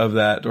offshoot of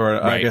that, or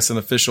right. I guess an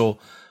official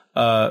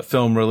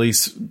film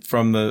release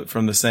from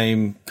the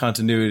same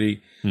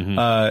continuity.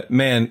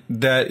 Man,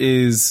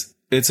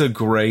 it's a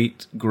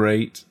great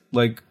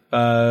like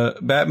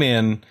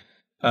Batman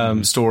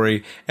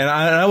story. And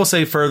I will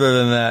say further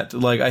than that,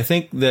 like I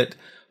think that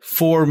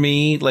for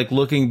me, like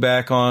looking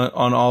back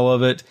on all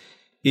of it,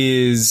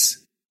 is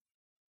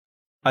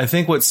I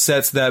think what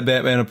sets that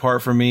Batman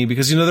apart for me,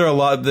 because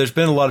there's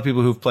been a lot of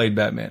people who've played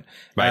Batman.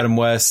 Right. Adam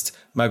West,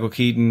 Michael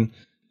Keaton,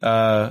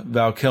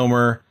 Val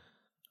Kilmer,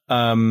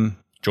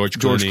 George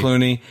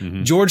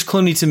Clooney. George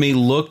Clooney to me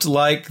looked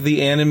like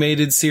the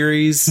animated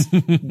series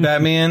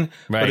Batman,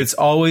 right. But it's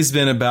always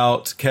been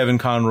about Kevin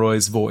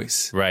Conroy's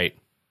voice. Right.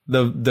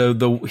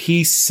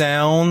 He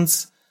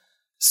sounds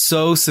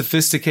so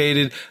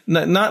sophisticated,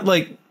 not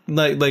like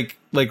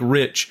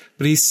rich,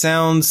 but he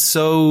sounds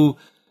so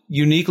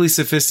uniquely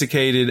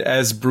sophisticated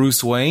as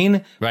Bruce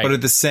Wayne, right. But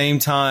at the same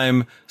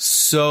time,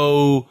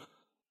 so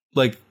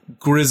like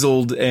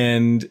grizzled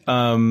and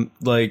broken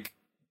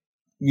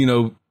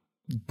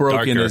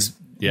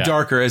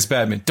darker as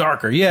Batman.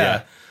 Darker,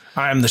 yeah.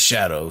 I am the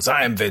shadows.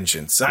 I am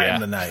vengeance. I am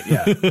the night.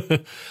 Yeah.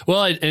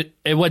 Well,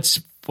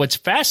 what's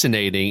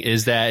fascinating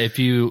is that if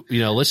you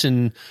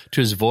listen to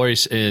his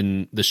voice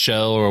in the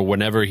show or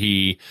whenever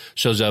he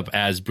shows up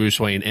as Bruce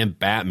Wayne and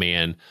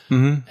Batman,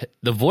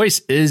 the voice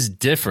is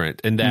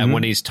different in that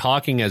when he's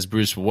talking as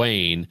Bruce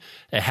Wayne,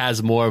 it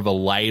has more of a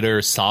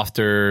lighter,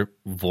 softer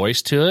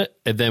voice to it.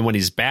 And then when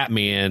he's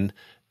Batman,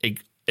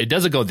 it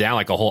doesn't go down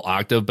like a whole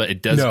octave, but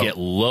it does get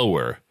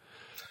lower.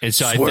 And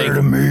so Swear I think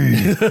to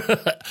me.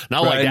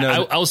 Not right, like that.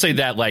 No. I will say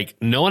that like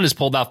no one has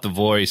pulled off the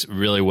voice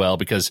really well,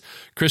 because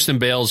Kristen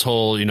Bale's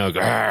whole,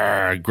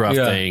 gruff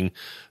thing,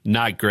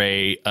 not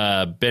great.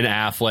 Ben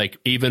Affleck,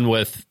 even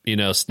with,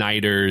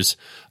 Snyder's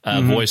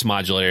voice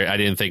modulator, I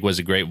didn't think was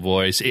a great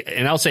voice.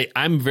 And I'll say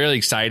I'm very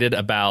excited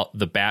about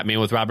the Batman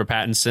with Robert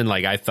Pattinson.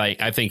 Like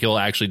I think he'll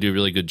actually do a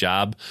really good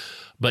job.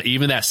 But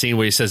even that scene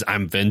where he says,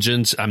 "I'm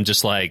vengeance," I'm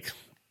just like,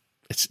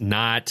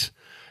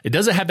 it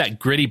doesn't have that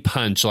gritty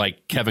punch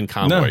like Kevin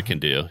Conroy can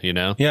do,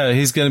 Yeah,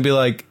 he's going to be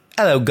like,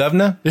 "Hello,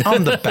 governor.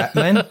 I'm the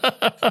Batman."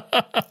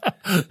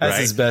 That's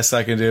his best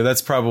I can do.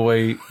 That's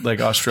probably like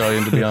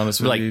Australian, to be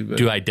honest with you. But.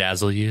 Do I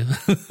dazzle you?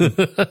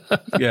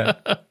 Yeah.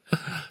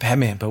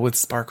 Batman, but with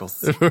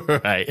sparkles.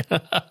 Right.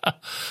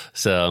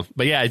 So,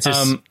 but yeah, it's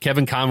just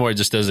Kevin Conroy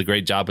just does a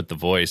great job with the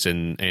voice.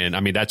 And I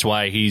mean, that's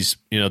why he's,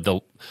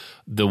 the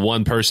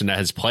one person that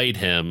has played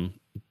him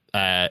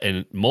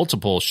in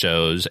multiple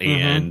shows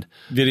and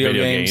video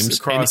games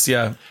across.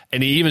 And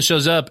he even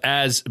shows up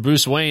as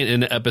Bruce Wayne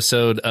in an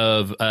episode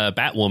of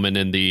Batwoman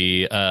in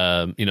the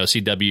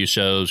CW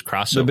shows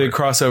crossover. The big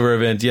crossover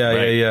event.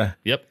 Yeah.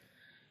 Yep.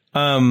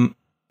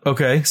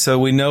 Okay, so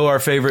we know our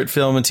favorite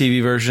film and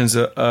TV versions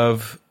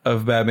of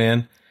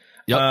Batman.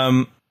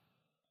 Yep.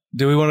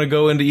 Do we want to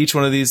go into each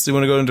one of these? Do we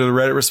want to go into the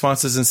Reddit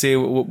responses and see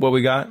what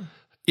we got?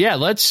 Yeah,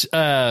 let's.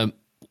 Did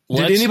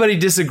anybody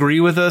disagree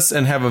with us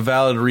and have a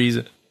valid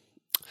reason?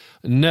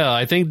 No,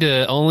 I think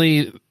the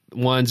only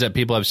ones that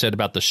people have said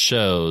about the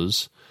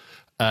shows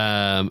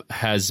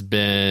has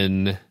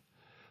been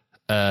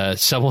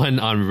someone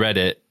on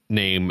Reddit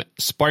named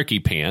Sparky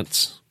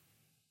Pants.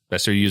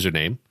 That's their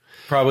username.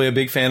 Probably a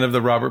big fan of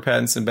the Robert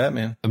Pattinson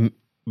Batman.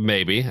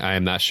 Maybe. I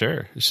am not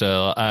sure.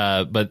 So,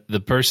 but the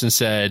person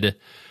said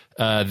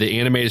the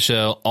animated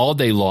show all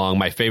day long,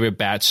 my favorite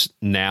Bats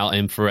now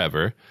and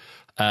forever,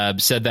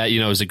 said that,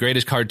 it was the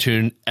greatest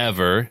cartoon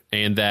ever,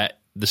 and that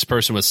this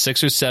person was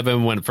 6 or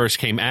 7 when it first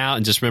came out,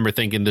 and just remember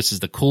thinking this is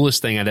the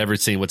coolest thing I'd ever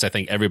seen, which I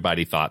think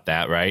everybody thought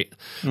that, right?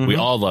 We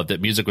all loved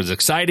it. Music was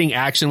exciting.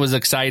 Action was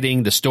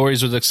exciting. The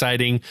stories was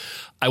exciting.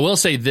 I will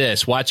say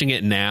this, watching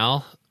it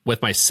now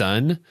with my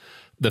son,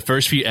 the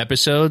first few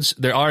episodes,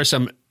 there are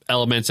some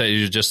elements that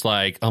you're just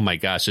like, oh my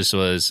gosh, this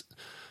was,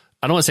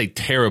 I don't want to say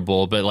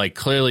terrible, but like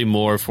clearly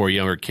more for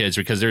younger kids,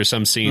 because there are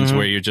some scenes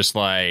where you're just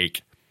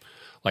like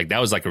that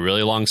was like a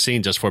really long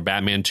scene just for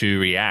Batman to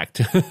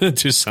react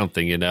to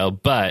something,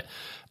 but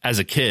as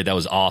a kid, that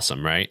was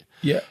awesome. Right.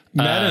 Yeah.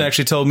 Madden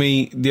actually told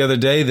me the other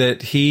day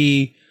that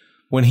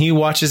when he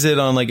watches it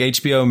on like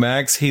HBO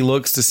Max, he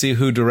looks to see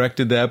who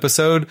directed the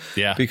episode.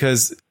 Yeah.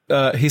 Because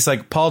he's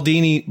like, Paul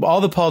Dini, all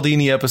the Paul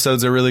Dini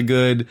episodes are really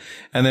good.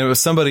 And then it was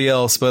somebody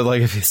else, but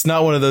like, if it's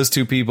not one of those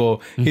two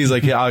people, he's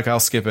like, yeah, I'll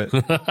skip it.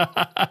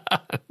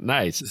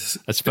 Nice.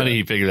 That's funny.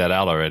 He figured that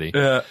out already.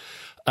 Yeah.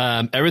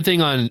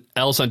 Everything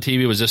else on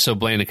TV was just so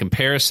bland in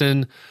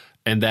comparison,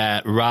 and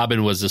that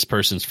Robin was this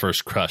person's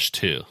first crush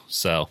too.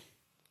 So,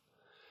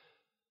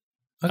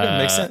 okay,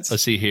 makes sense.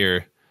 Let's see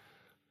here.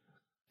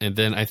 And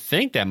then I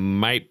think that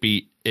might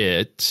be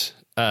it.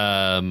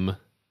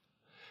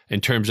 In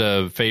terms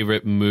of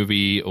favorite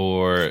movie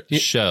or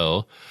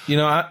show,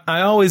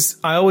 I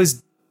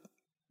always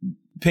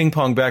ping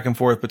pong back and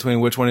forth between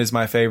which one is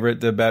my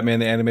favorite, the Batman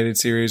the Animated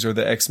Series or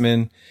the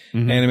X-Men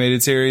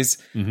Animated Series.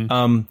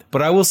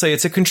 But I will say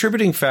it's a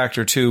contributing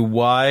factor to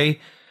why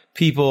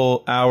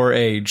people our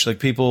age, like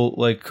people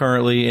like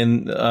currently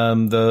in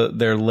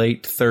their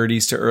late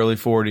 30s to early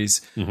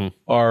 40s,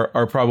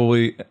 are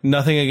probably,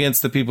 nothing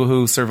against the people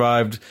who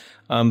survived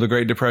the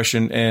Great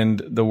Depression and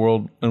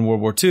World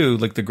War II,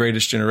 like the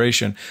greatest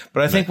generation.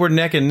 But I think we're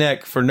neck and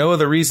neck for no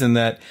other reason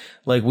that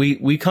like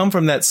we come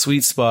from that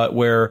sweet spot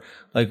where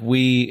like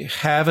we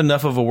have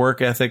enough of a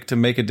work ethic to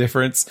make a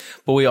difference,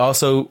 but we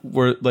also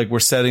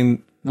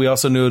we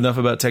also knew enough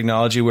about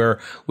technology where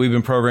we've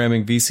been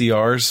programming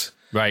VCRs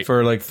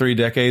for like 3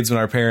 decades when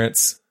our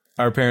parents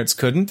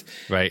couldn't.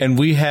 Right. And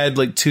we had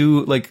like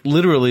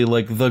literally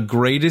the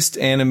greatest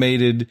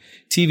animated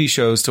TV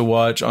shows to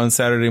watch on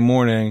Saturday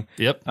morning.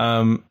 Yep.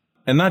 And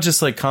not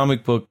just like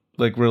comic book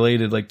like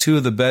related, like 2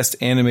 of the best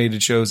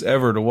animated shows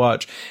ever to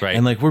watch. Right.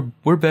 And like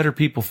we're better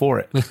people for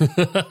it.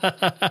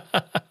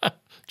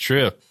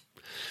 True.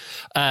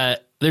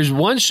 There's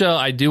one show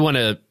I do want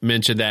to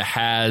mention that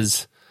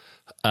has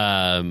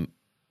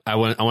I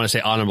want to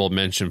say honorable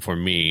mention for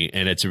me,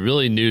 and it's a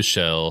really new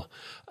show.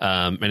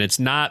 And it's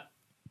not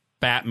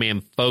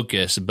Batman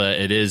focused, but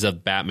it is a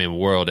Batman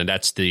world, and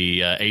that's the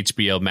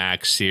HBO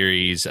Max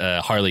series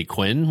Harley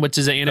Quinn, which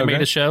is an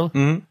animated show.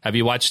 Have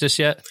you watched this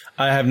yet?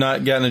 I have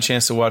not gotten a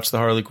chance to watch the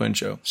Harley Quinn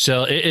show.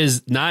 So it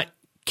is not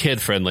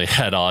kid friendly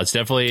at all. It's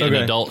definitely an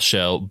adult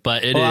show,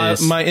 but it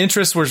is. My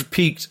interest was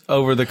piqued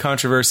over the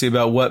controversy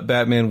about what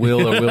Batman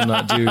will or will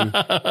not do to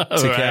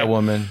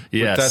Catwoman.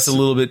 Yes, but that's a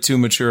little bit too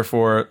mature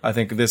for, I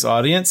think, this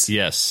audience.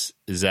 Yes,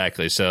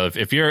 exactly. So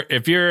if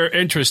you're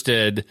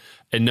interested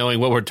in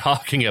knowing what we're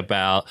talking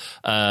about,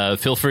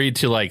 feel free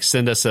to like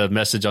send us a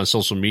message on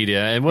social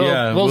media, and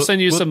we'll send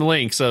you some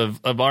links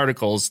of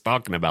articles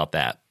talking about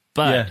that.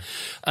 But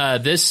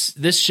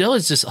this show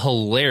is just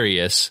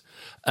hilarious.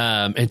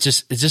 It's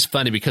just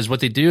funny because what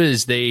they do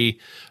is they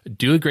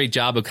do a great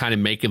job of kind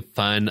of making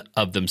fun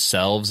of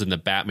themselves in the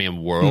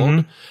Batman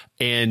world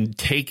and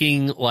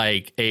taking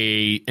like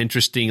a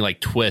interesting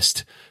like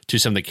twist to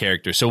some of the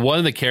characters. So one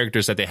of the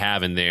characters that they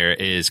have in there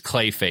is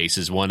Clayface,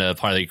 is one of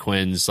Harley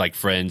Quinn's like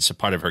friends, a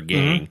part of her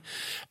gang.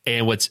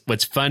 And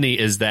what's funny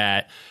is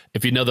that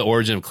if you know the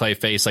origin of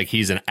Clayface, like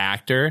he's an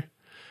actor.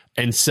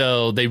 And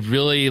so they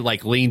really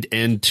like leaned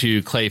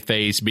into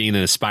Clayface being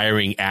an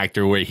aspiring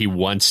actor where he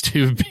wants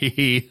to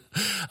be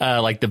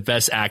like the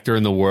best actor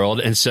in the world.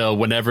 And so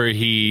whenever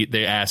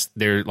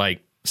they're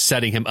like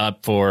setting him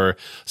up for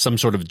some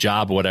sort of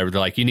job or whatever.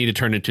 They're like, you need to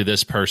turn into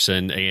this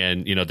person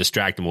and,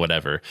 distract him,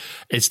 whatever.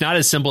 It's not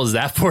as simple as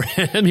that for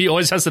him. He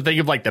always has to think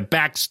of like the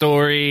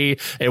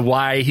backstory and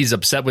why he's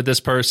upset with this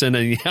person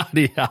and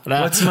yada,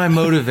 yada. What's my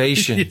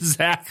motivation?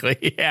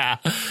 Exactly. Yeah.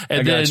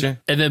 And gotcha.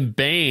 then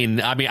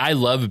Bane, I mean, I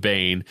love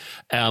Bane.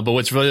 But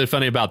what's really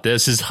funny about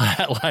this is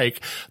that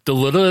like the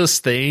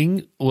littlest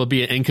thing will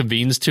be an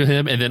inconvenience to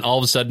him. And then all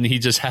of a sudden he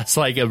just has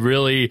like a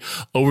really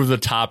over the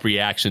top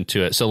reaction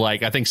to it. So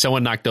like, I think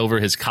someone knocked over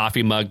his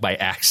coffee mug by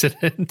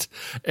accident.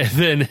 And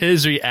then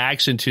his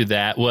reaction to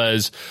that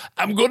was,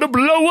 I'm going to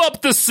blow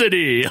up the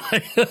city.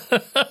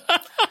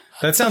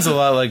 That sounds a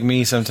lot like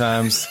me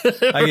sometimes.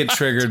 I get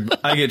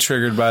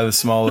triggered by the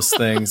smallest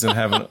things and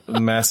have a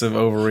massive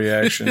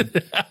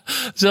overreaction.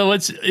 So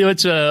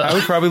I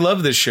would probably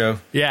love this show.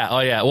 Yeah. Oh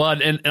yeah. Well,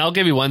 and I'll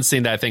give you one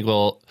scene that I think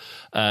will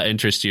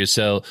interest you.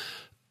 So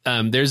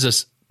there's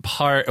this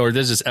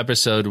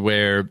episode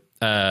where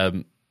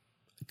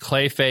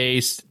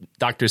Clayface,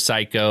 Dr.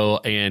 Psycho,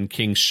 and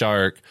King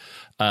Shark,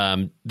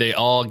 they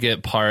all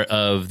get part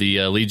of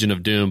the Legion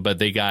of Doom, but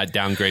they got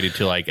downgraded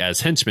to like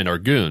as henchmen or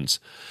goons.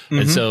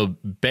 Mm-hmm. And so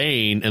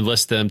Bane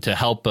enlists them to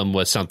help him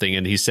with something.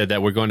 And he said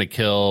that we're going to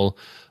kill,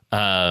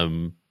 I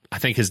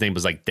think his name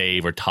was like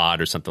Dave or Todd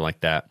or something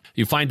like that.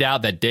 You find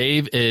out that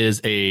Dave is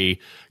a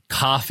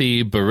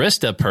coffee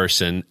barista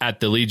person at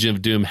the Legion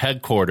of Doom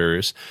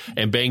headquarters,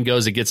 and Bane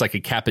goes and gets like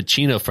a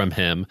cappuccino from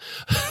him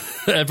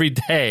every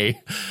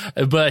day,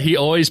 but he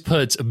always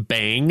puts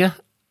Bang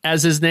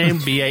as his name,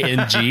 Bang.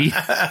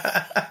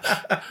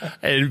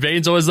 And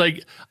Bane's always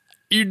like,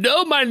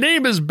 my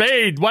name is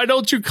Bane. Why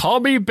don't you call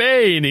me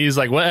Bane? He's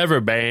like,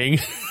 whatever, Bang.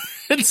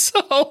 And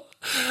so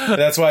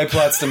that's why he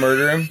plots to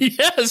murder him.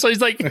 Yeah, so he's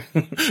like,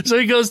 so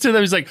he goes to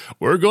them. He's like,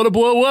 we're going to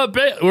blow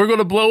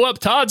up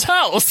Todd's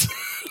house.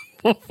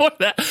 Before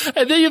that,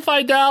 and then you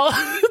find out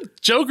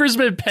Joker's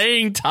been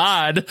paying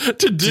Todd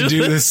to do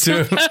this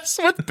to mess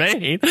with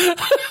Bane.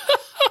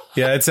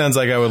 Yeah, it sounds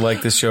like I would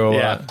like this show a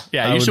lot.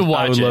 Yeah, you should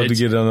watch it. I would love to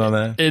get in on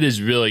that. It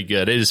is really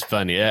good. It is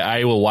funny.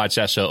 I will watch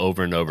that show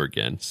over and over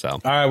again. So, all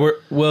right.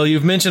 Well,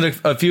 you've mentioned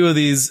a few of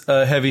these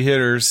heavy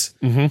hitters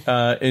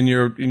in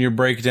your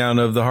breakdown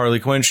of the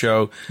Harley Quinn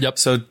show. Yep.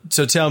 So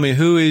tell me,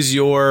 who is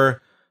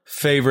your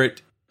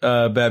favorite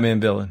Batman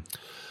villain?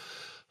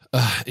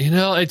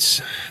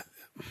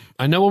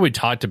 I know when we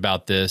talked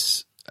about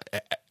this,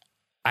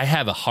 I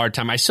have a hard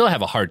time. I still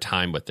have a hard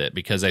time with it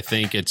because I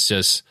think it's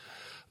just,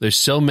 there's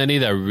so many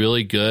that are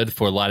really good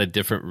for a lot of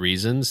different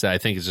reasons that I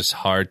think it's just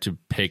hard to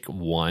pick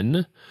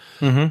one.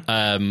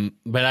 Mm-hmm.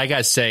 But I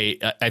gotta say,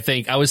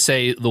 I would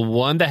say the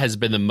one that has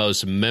been the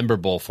most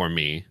memorable for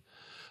me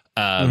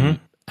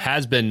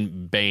has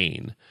been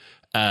Bane.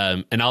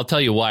 And I'll tell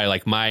you why.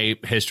 Like, my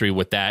history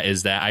with that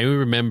is that I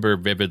remember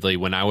vividly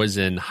when I was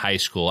in high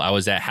school, I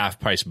was at Half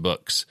Price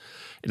Books.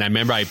 And I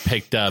remember I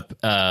picked up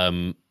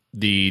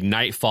the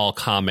Nightfall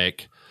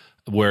comic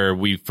where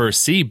we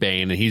first see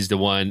Bane, and he's the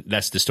one,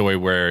 that's the story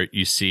where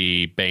you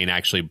see Bane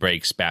actually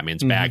breaks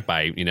Batman's back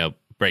by,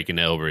 breaking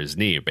it over his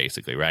knee,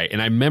 basically, right?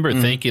 And I remember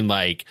thinking,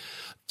 like,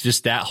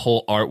 just that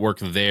whole artwork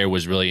there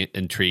was really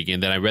intriguing.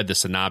 Then I read the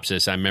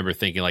synopsis. I remember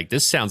thinking, like,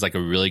 this sounds like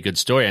a really good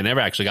story. I never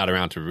actually got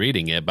around to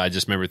reading it, but I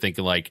just remember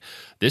thinking, like,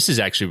 this is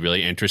actually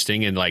really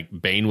interesting. And like,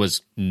 Bane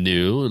was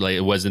new. Like,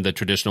 it wasn't the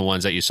traditional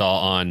ones that you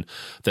saw on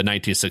the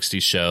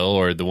 1960s show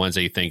or the ones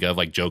that you think of,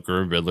 like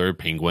Joker, Riddler,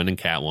 Penguin, and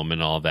Catwoman,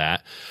 and all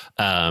that.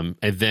 And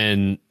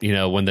then,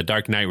 when The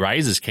Dark Knight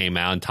Rises came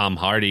out and Tom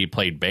Hardy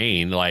played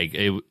Bane, like,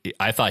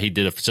 I thought he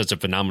did such a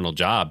phenomenal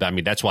job. I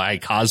mean, that's why I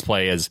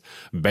cosplay as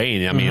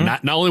Bane. I mean,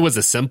 not only was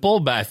it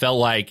simple, but I felt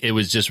like it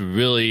was just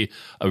really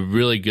a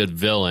really good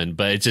villain.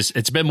 But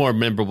it's been more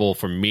memorable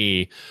for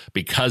me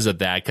because of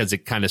that, because it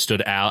kind of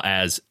stood out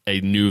as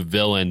a new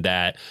villain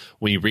that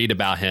when you read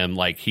about him,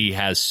 like, he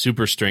has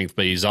super strength,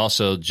 but he's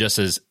also just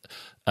as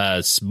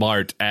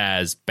smart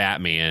as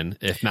Batman,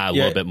 if not a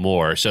little bit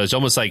more. So it's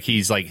almost like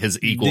he's like his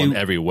equal in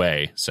every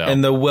way. So,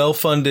 and the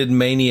well-funded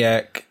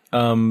maniac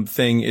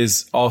thing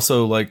is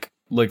also like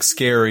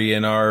scary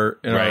in our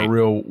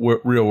real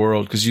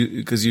world,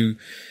 because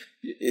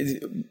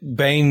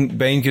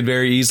Bane could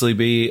very easily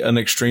be an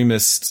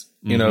extremist,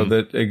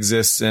 that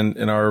exists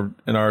in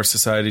our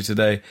society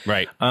today.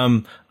 Right.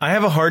 I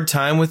have a hard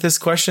time with this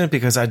question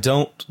because I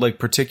don't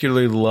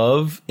particularly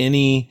love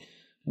any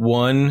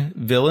one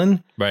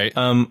villain. Right.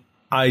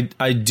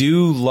 I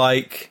do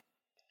like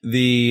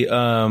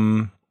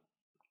I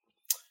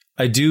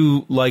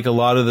do like a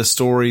lot of the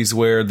stories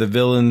where the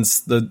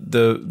villains,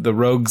 the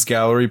rogues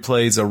gallery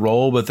plays a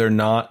role, but they're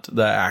not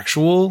the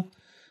actual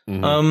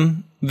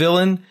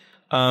villain.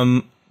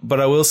 But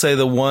I will say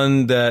the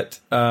one that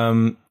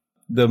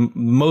the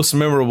most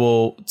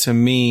memorable to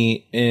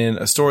me in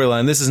a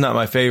storyline, this is not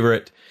my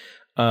favorite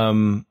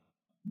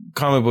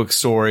comic book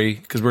story,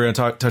 because we're going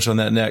to touch on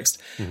that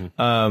next,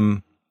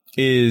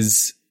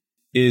 is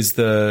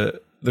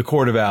the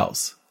Court of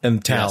Owls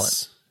and Talon.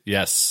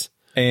 Yes.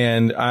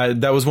 And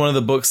that was one of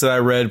the books that I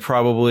read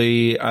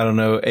probably, I don't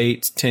know,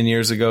 8-10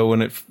 years ago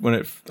when it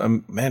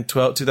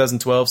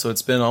 2012. So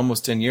it's been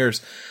almost 10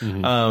 years.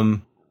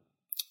 Mm-hmm.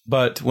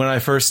 But when I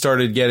first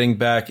started getting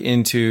back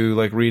into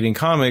like reading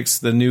comics,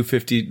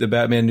 the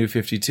Batman New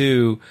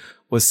 52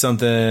 was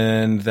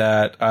something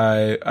that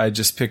I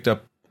just picked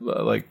up,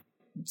 I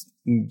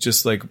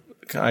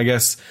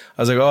guess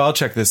I was like, oh, I'll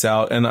check this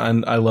out. And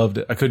I loved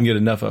it. I couldn't get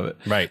enough of it.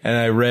 Right. And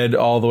I read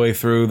all the way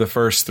through the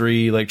first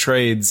 3 like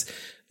trades,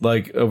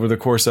 like over the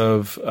course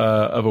of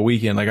a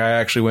weekend. Like I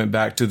actually went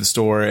back to the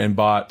store and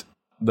bought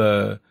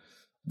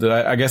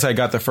I guess I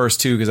got the first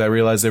 2 because I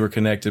realized they were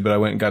connected, but I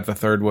went and got the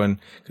third one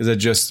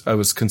because I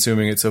was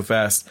consuming it so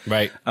fast.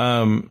 Right.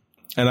 And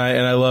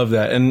I love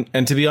that.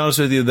 And to be honest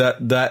with you,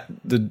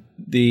 the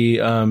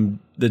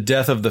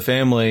death of the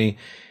family,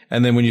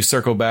 and then when you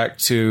circle back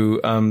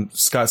to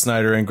Scott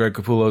Snyder and Greg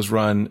Capullo's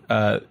run,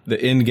 the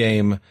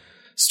Endgame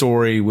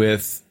story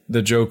with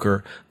the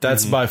Joker,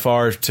 that's by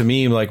far to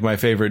me like my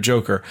favorite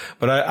Joker.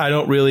 But I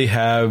don't really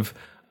have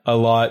a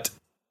lot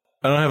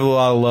of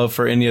love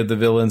for any of the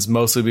villains,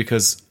 mostly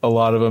because a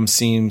lot of them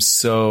seem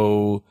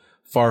so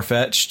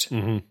far-fetched.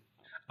 Mm-hmm.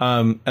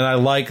 And I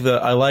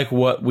like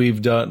what we've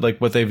done,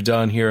 like what they've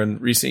done here in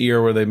recent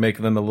year, where they make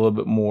them a little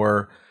bit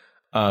more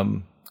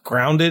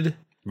grounded.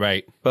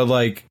 Right. But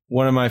like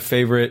one of my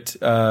favorite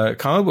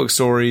comic book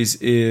stories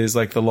is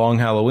like The Long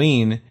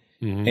Halloween,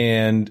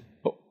 and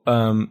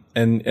none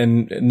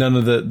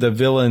of the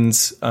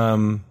villains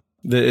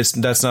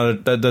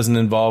that doesn't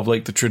involve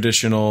like the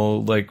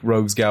traditional like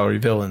rogues gallery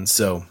villains.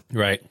 So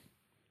right.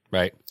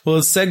 Well,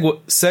 let's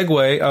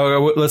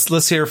segue.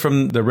 Let's hear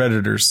from the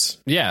Redditors.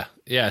 Yeah.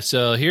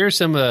 So here's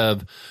some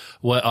of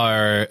what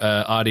our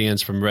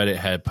audience from Reddit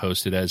had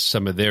posted as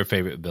some of their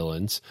favorite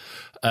villains.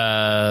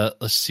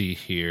 Let's see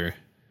here.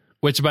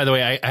 Which, by the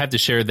way, I have to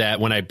share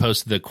that when I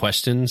posted the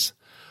questions,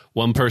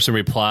 one person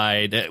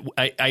replied.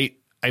 I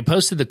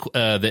posted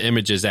the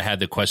images that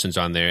had the questions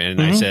on there,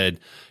 and I said,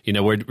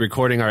 we're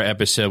recording our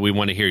episode. We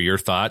want to hear your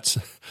thoughts.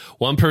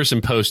 One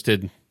person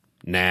posted,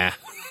 nah.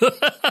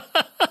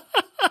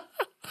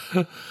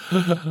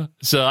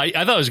 So I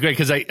thought it was great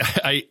because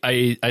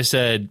I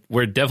said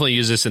we're definitely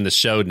use this in the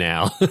show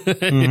now.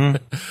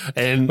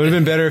 And would have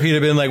been better if he'd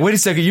have been like, wait a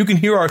second, you can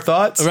hear our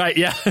thoughts, right?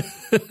 Yeah.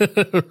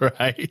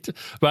 Right.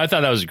 But I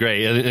thought that was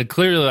great, and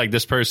clearly like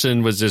this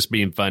person was just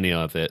being funny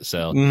with it.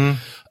 So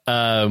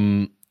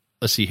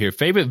let's see here.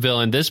 Favorite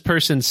villain. This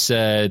person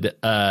said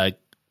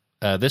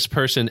this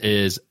person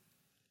is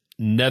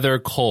Nether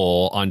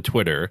Cole on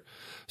Twitter.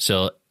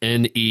 So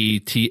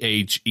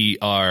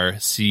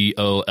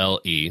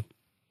NETHERCOLE.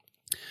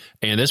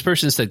 And this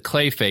person said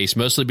Clayface,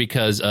 mostly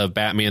because of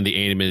Batman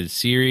the Animated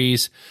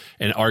Series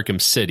and Arkham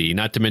City,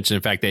 not to mention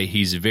the fact that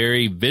he's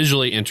very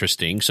visually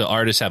interesting. So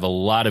artists have a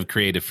lot of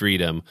creative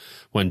freedom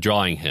when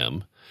drawing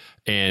him.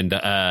 And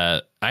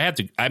I have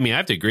to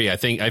agree. I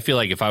feel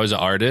like if I was an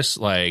artist,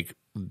 like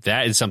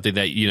that is something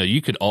that,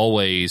 you could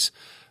always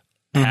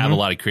have a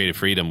lot of creative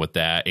freedom with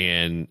that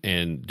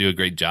and do a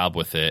great job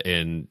with it.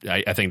 And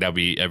I think that would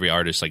be every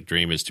artist's like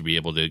dream, is to be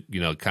able to,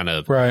 kind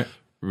of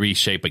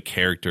reshape a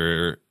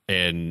character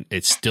and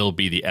it still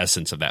be the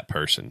essence of that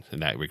person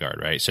in that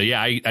regard. Right. So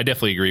yeah, I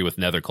definitely agree with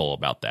Nether Cole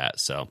about that.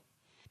 So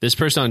this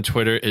person on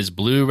Twitter is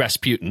Blue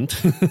Rasputin,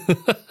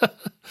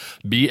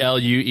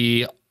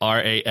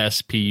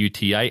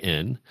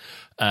 BLUERASPUTIN.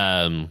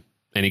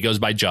 And he goes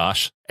by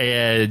Josh.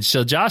 And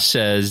so Josh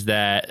says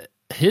that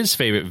his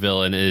favorite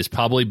villain is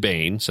probably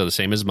Bane, so the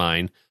same as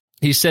mine.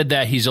 He said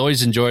that he's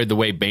always enjoyed the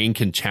way Bane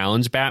can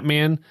challenge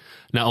Batman,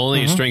 not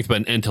only in strength but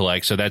in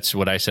intellect. So that's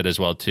what I said as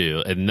well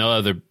too. And no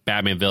other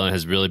Batman villain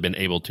has really been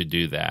able to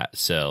do that.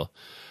 So,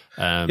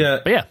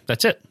 but yeah,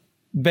 that's it.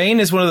 Bane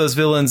is one of those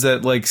villains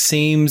that like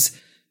seems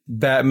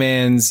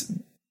Batman's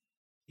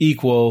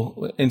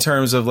equal in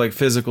terms of like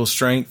physical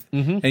strength,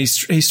 and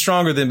he's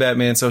stronger than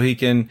Batman, so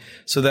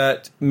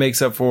that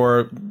makes up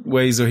for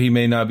ways where he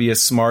may not be as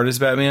smart as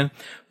Batman.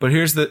 But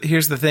here's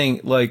the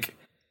thing, like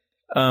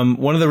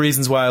one of the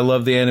reasons why I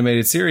love the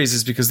animated series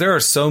is because there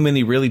are so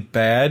many really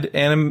bad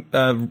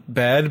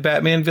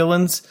Batman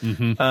villains,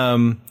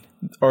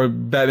 or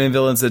Batman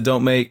villains that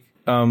don't make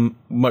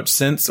much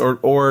sense,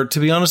 or to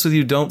be honest with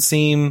you, don't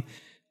seem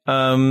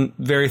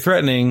very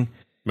threatening.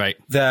 Right.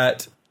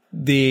 That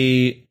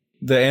the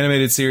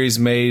animated series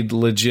made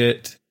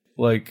legit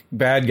like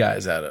bad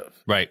guys out of.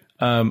 Right.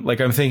 Like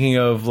I'm thinking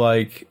of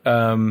like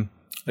the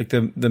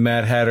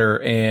Mad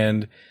Hatter,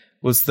 and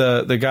what's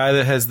the guy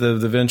that has the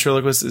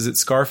ventriloquist? Is it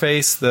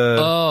Scarface?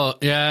 No,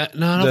 I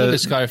don't think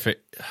it's Scarface.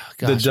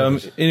 Gosh, the dumb.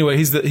 Anyway,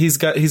 he's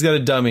got a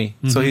dummy,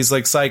 so he's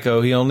like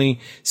Psycho. He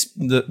only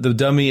the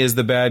dummy is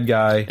the bad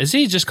guy. Is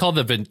he just called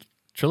the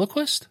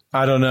ventriloquist?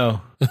 I don't know.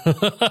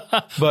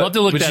 But we'll have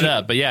to look that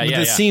up. But yeah.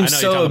 It seems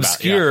so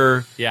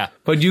obscure. Yeah.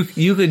 But you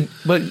could.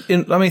 But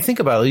think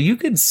about it. You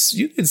could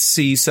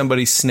see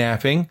somebody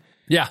snapping.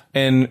 Yeah.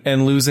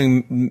 And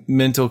losing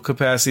mental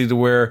capacity to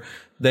where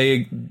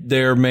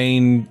their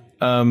main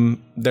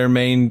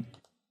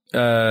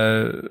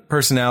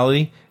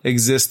personality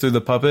exists through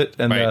the puppet,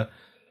 and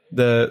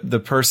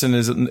the person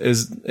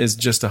is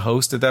just a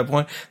host at that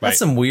point. That's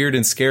some weird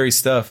and scary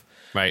stuff.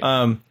 Right.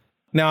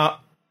 Now,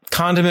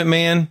 Condiment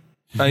Man.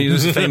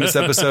 There's a famous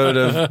episode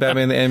of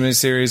Batman the Animated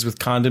Series with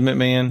Condiment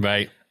Man.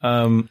 Right.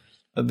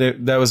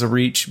 That was a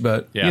reach,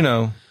 but you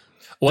know.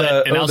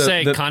 Well, I'll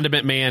say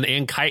Condiment Man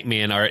and Kite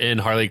Man are in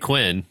Harley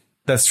Quinn.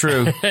 That's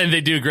true. And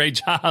they do a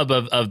great job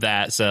of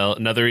that. So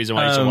another reason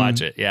why you should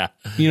watch it. Yeah.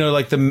 You know,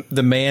 like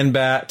the Man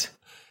Bat.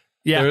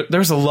 Yeah.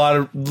 There's a lot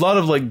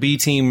of like B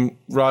team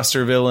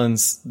roster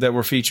villains that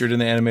were featured in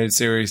the animated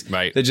series.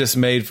 Right. That just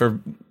made for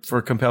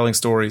compelling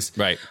stories.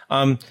 Right.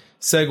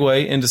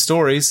 Segue into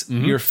stories.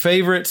 Your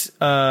favorite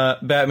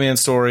Batman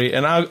story,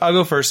 and I'll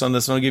go first on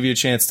this, and I'll give you a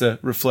chance to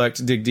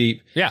reflect, dig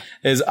deep. Yeah.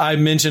 As I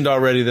mentioned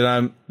already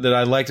that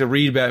I like to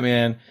read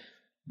Batman,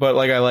 but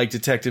like I like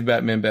Detective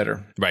Batman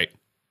better. Right.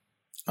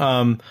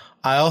 I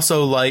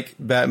also like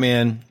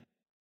Batman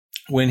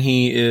when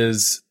he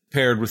is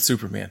paired with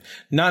Superman.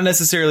 Not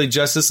necessarily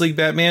Justice League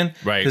Batman.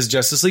 Right. Because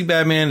Justice League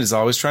Batman is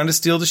always trying to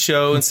steal the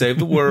show and save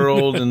the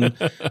world. And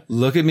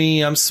look at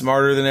me, I'm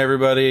smarter than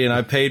everybody. And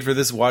I paid for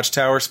this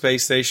Watchtower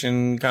space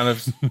station kind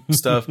of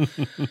stuff.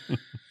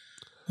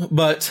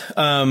 But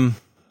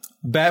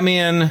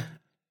Batman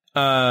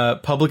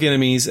Public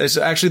Enemies, it's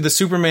actually the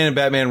Superman and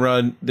Batman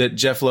run that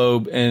Jeff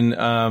Loeb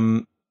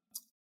and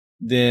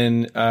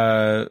then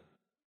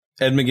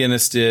Ed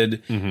McGuinness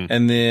did,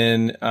 and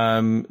then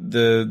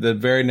the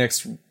very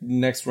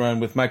next run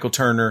with Michael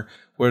Turner,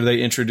 where they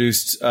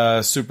introduced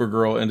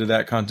Supergirl into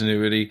that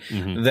continuity.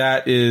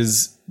 That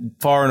is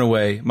far and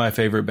away my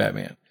favorite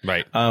Batman.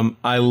 Right.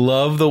 I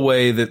love the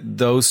way that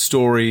those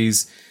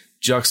stories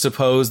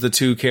juxtapose the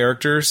two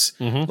characters,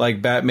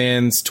 like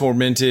Batman's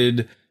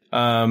tormented,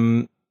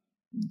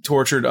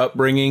 tortured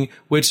upbringing,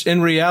 which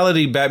in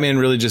reality Batman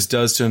really just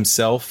does to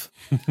himself.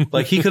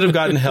 Like he could have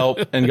gotten help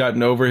and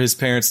gotten over his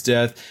parents'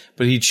 death,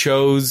 but he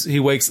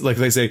wakes, like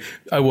they say,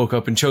 I woke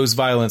up and chose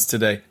violence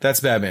today. That's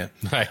Batman.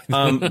 Right.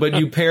 But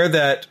you pair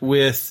that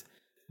with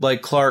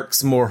like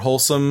Clark's more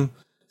wholesome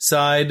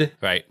side.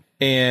 Right.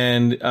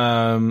 And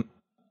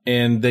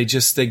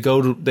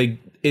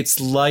it's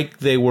like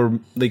they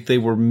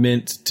were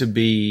meant to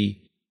be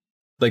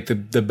like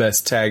the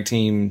best tag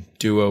team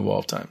duo of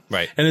all time.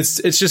 Right. And it's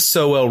just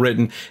so well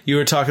written. You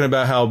were talking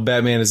about how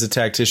Batman is a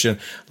tactician.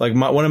 Like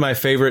one of my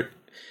favorite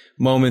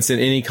moments in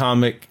any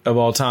comic of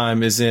all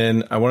time is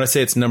in, I want to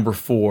say it's number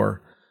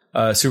 4,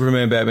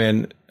 Superman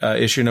Batman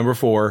issue number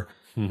 4,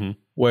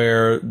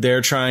 where they're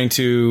trying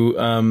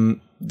to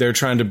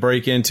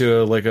break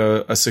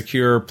into a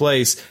secure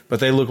place,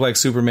 but they look like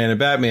Superman and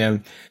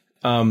Batman.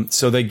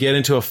 So they get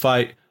into a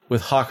fight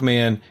with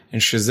Hawkman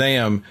and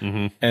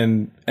Shazam,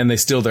 and they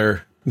steal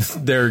their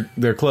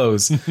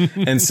clothes.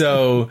 And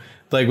so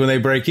like when they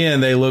break in,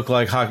 they look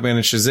like Hawkman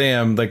and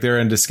Shazam, like they're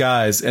in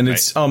disguise. And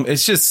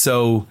it's just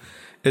so,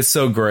 it's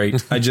so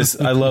great. I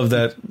love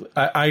that.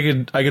 I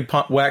could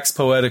wax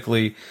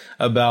poetically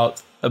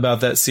about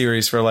that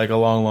series for like a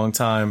long, long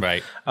time.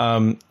 Right.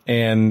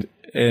 And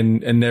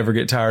never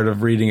get tired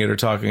of reading it or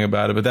talking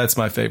about it. But that's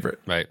my favorite.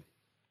 Right.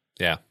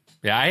 Yeah.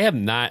 Yeah. I have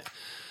not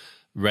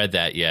read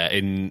that yet.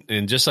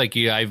 And just like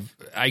you,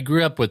 I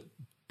grew up with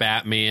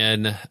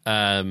Batman,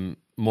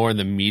 more in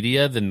the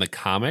media than the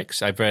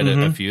comics. I've read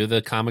a few of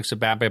the comics of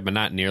Batman, but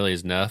not nearly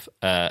as enough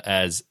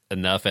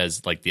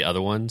as like the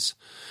other ones.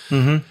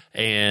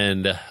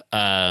 And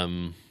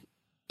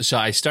so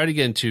I started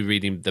getting to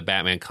reading the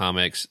Batman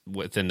comics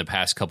within the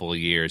past couple of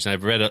years, and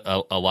I've read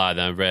a lot of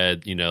them. I've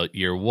read,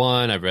 Year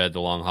One. I've read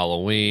The Long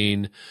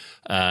Halloween.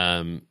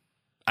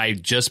 I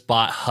just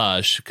bought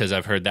Hush because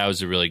I've heard that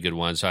was a really good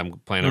one, so I'm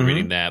planning on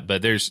reading that.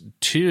 But there's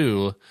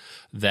 2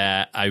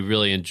 that I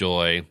really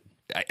enjoy.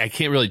 I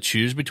can't really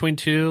choose between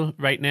 2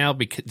 right now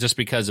just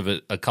because of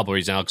a couple of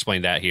reasons. I'll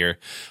explain that here.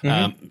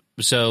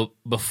 So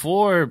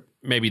before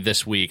maybe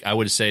this week, I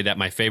would say that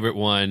my favorite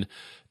one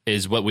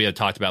is what we have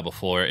talked about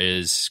before,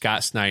 is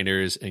Scott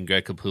Snyder's and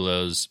Greg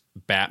Capullo's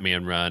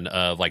Batman run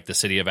of like the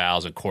City of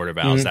Owls and Court of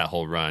Owls, that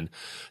whole run.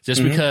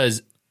 Just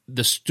because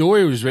the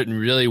story was written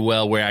really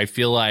well, where I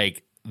feel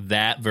like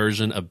that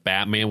version of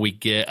Batman, we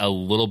get a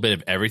little bit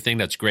of everything.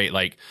 That's great.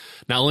 Like,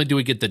 not only do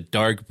we get the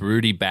dark,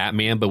 broody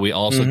Batman, but we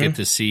also get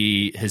to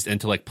see his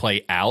intellect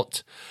play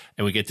out,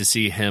 and we get to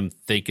see him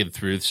thinking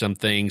through some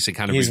things and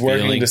kind of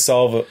working to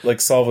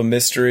solve a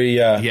mystery.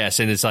 Yeah. Yes,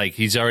 and it's like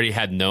he's already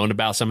had known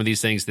about some of these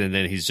things, and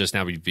then he's just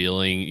now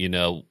revealing,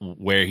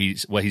 what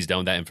he's done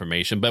with that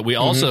information. But we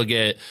also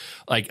get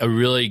like a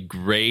really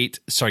great,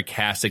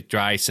 sarcastic,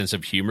 dry sense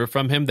of humor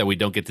from him that we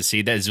don't get to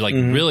see. That is like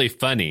really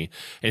funny,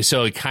 and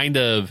so it kind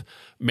of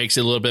makes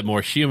it a little bit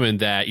more human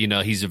that,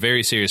 he's a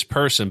very serious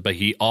person, but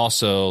he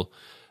also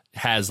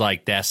has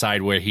like that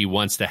side where he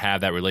wants to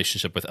have that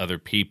relationship with other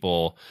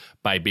people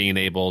by being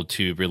able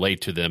to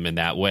relate to them in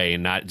that way,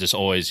 and not just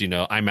always,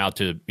 I'm out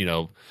to,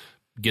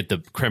 get the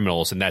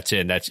criminals and that's it.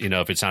 And that's,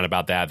 if it's not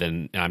about that,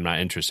 then I'm not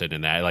interested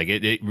in that. Like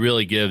it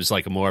really gives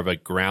like a more of a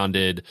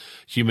grounded,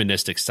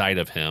 humanistic side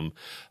of him.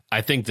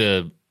 I think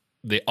the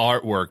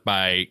artwork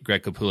by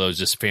Greg Capullo is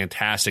just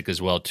fantastic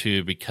as well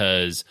too,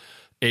 because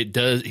he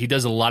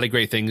does a lot of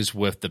great things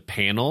with the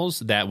panels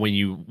that when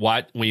you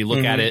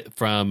look at it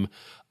from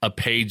a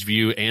page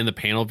view and the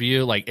panel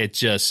view, like it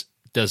just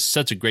does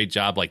such a great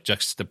job, like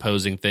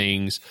juxtaposing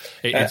things.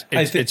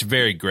 It's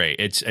very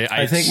great.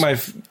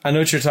 I know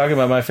what you're talking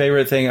about. My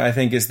favorite thing, I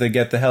think, is the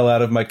 "Get the hell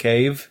out of my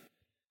cave."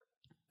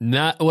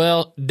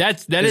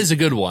 That is a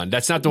good one.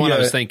 That's not the one I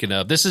was thinking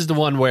of. This is the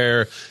one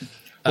where,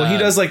 he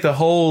does like the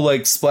whole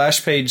like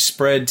splash page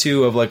spread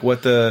too of like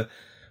what the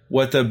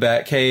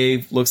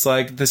Batcave looks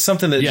like. There's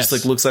something that just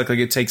like looks like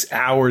it takes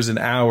hours and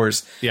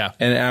hours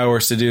and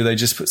hours to do. They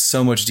just put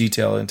so much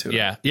detail into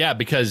it. Yeah,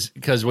 because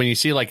when you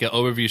see like an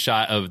overview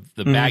shot of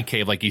the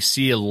Batcave, like you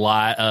see a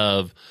lot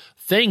of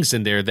things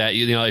in there that,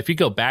 you know, if you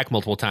go back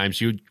multiple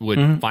times, you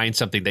would find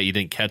something that you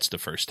didn't catch the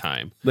first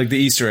time. Like the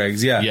Easter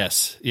eggs, yeah.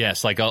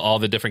 Yes, like all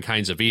the different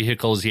kinds of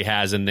vehicles he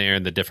has in there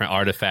and the different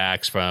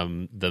artifacts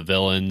from the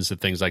villains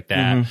and things like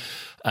that.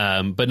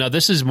 But no,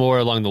 this is more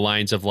along the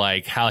lines of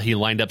like how he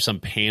lined up some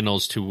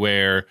panels to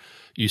where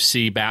you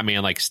see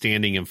Batman like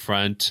standing in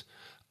front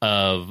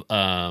of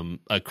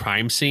a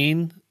crime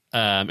scene.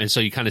 And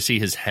so you kind of see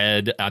his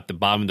head at the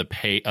bottom of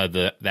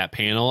that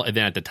panel, and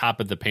then at the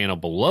top of the panel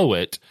below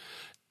it,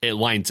 it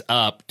lines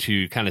up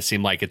to kind of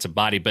seem like it's a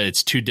body, but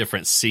it's two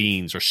different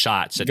scenes or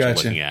shots that you're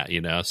looking at,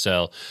 you know?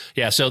 So,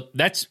 yeah, so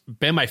that's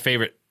been my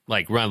favorite,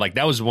 like, run. Like,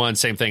 that was one,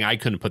 same thing. I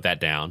couldn't put that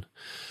down.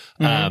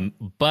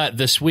 But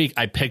this week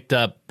I picked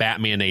up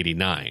Batman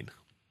 89.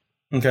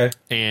 Okay.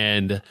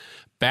 And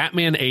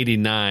Batman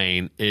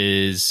 89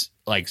 is,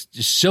 like,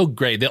 just so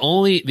great. The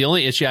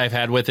only issue I've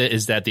had with it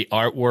is that the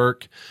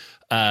artwork,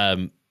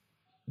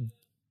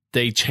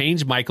 they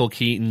changed Michael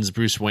Keaton's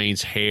Bruce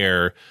Wayne's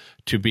hair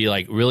to be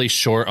like really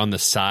short on the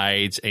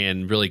sides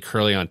and really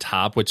curly on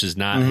top, which is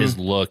not his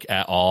look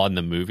at all in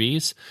the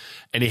movies.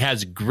 And he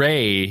has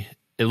gray.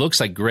 It looks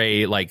like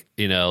gray, like,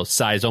 you know,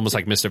 size almost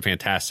like Mr.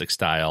 Fantastic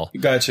style.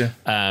 Gotcha.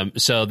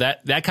 So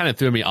that kind of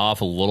threw me off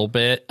a little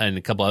bit and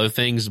a couple other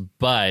things,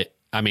 but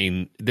I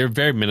mean, they're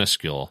very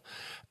minuscule.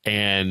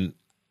 And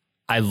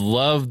I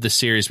love the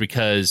series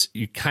because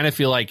you kind of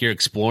feel like you're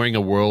exploring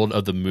a world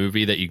of the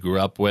movie that you grew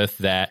up with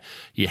that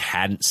you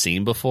hadn't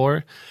seen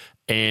before.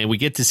 And we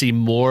get to see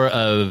more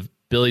of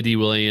Billy D.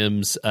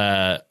 Williams,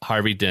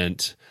 Harvey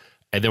Dent.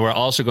 And then we're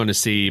also going to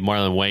see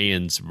Marlon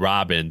Wayans'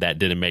 Robin that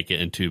didn't make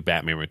it into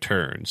Batman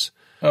Returns.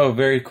 Oh,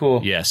 very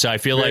cool. Yeah, so I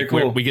feel like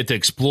we get to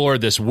explore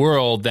this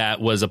world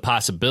that was a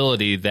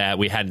possibility that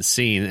we hadn't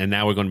seen, and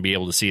now we're going to be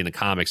able to see in the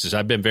comics. So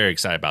I've been very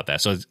excited about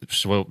that. So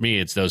for me,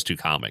 it's those two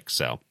comics.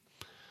 So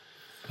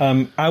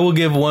I will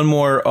give one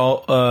more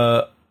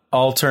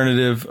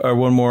alternative or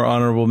one more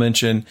honorable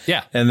mention.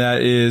 Yeah. And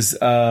that is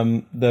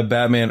the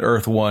Batman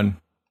Earth 1.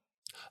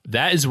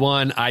 That is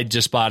one I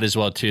just bought as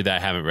well, too, that I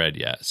haven't read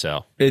yet.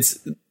 So it's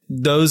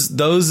those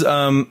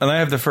and I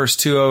have the first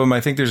two of them.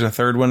 I think there's a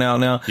third one out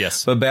now.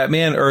 Yes. But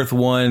Batman Earth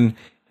 1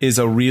 is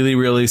a really,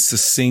 really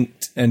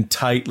succinct and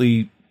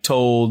tightly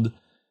told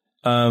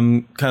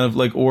kind of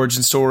like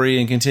origin story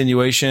and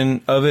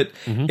continuation of it.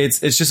 It's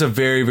just a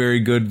very, very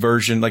good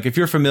version. Like if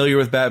you're familiar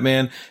with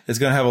Batman, it's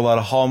going to have a lot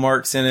of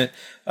hallmarks in it.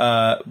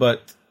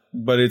 But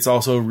it's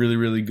also a really,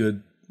 really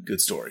good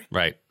story.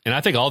 Right. And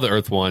I think all the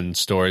Earth 1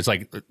 stories,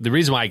 like the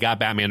reason why I got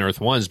Batman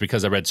Earth 1 is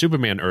because I read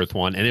Superman Earth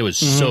 1 and it was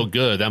so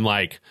good. I'm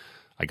like,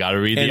 I got to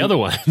read the other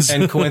ones.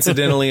 And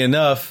coincidentally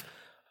enough,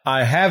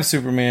 I have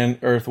Superman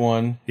Earth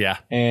 1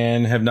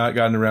 and have not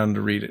gotten around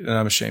to read it. And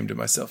I'm ashamed of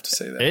myself to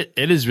say that.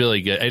 It is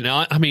really good. And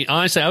I mean,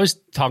 honestly, I was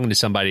talking to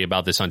somebody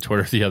about this on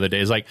Twitter the other day.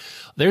 It's like,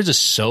 there's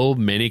just so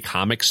many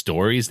comic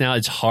stories now.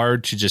 It's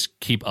hard to just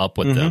keep up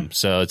with them.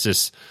 So it's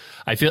just,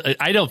 I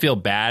don't feel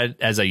bad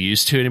as I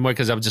used to anymore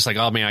because I'm just like,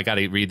 oh man, I got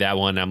to read that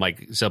one. I'm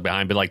like so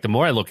behind. But like the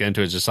more I look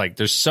into it, it's just like,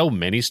 there's so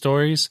many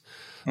stories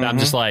that I'm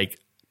just like,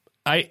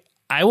 I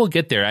will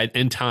get there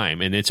in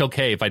time. And it's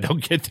okay if I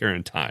don't get there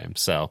in time.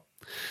 So.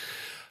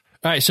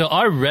 All right, so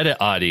our Reddit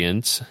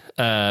audience,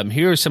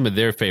 here are some of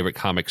their favorite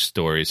comic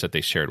stories that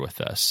they shared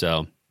with us.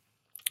 So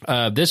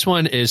this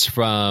one is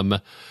from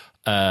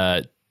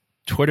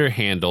Twitter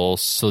handle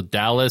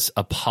Sodalis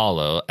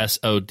Apollo,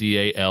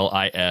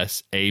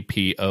 Sodalis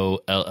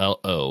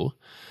Apollo.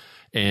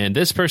 And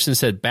this person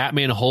said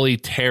Batman Holy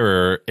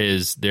Terror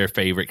is their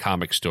favorite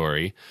comic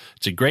story.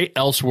 It's a great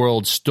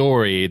Elseworld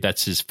story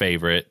that's his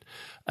favorite.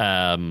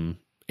 And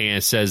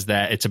it says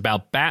that it's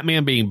about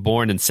Batman being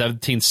born in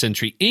 17th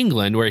century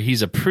England, where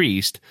he's a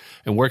priest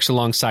and works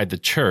alongside the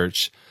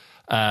church.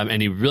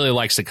 And he really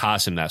likes the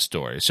costume in that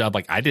story. So I'm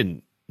like, I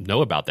didn't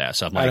know about that.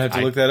 So I'm like, I'd have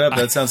to look that up.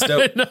 That sounds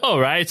dope. No,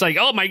 right? It's like,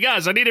 oh my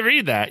gosh, I need to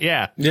read that.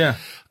 Yeah. Yeah.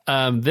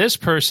 This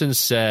person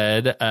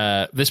said,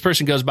 this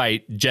person goes by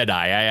Jedi.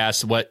 I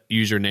asked what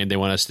username they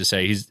want us to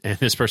say. And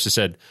this person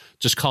said,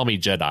 just call me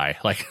Jedi.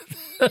 Like,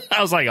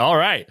 I was like, all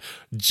right,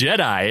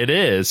 Jedi it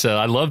is. So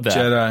I love that.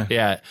 Jedi.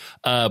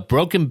 Yeah.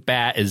 Broken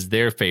Bat is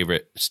their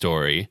favorite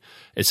story.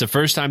 It's the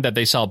first time that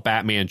they saw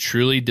Batman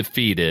truly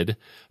defeated.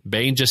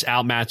 Bane just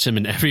outmatched him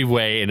in every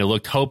way, and it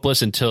looked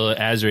hopeless until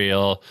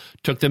Azrael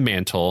took the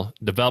mantle,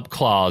 developed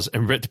claws,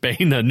 and ripped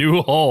Bane a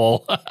new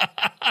hole.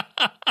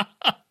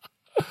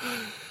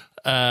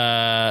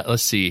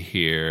 Let's see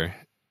here.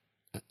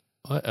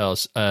 What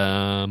else?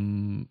 I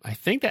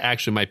think that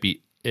actually might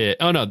be it.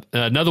 Oh, no.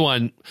 Another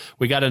one.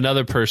 We got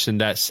another person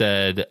that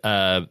said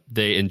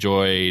they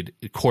enjoyed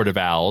Court of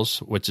Owls,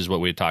 which is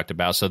what we talked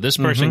about. So this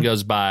person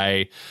goes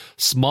by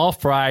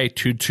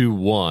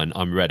SmallFry221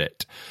 on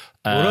Reddit.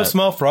 What up,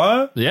 Small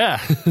Fry? Yeah,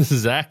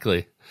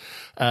 exactly.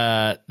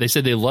 They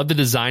said they love the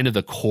design of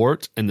the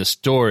court and the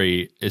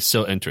story is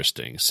so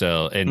interesting.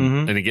 So,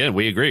 and again,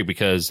 we agree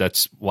because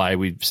that's why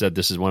we've said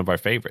this is one of our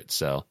favorites.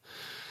 So,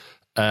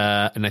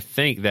 and I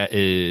think that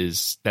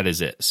is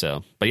it.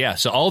 So, but yeah,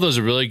 so all those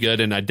are really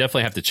good. And I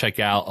definitely have to check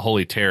out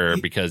Holy Terror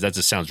because that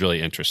just sounds really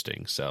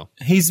interesting. So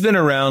he's been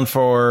around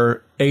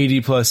for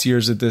 80 plus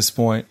years at this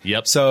point.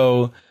 Yep.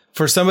 So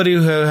for somebody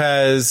who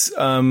has,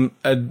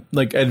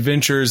 like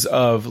adventures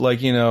of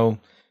like, you know,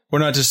 we're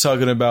not just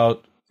talking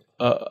about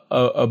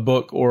a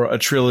book or a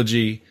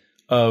trilogy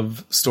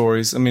of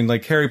stories. I mean,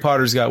 like Harry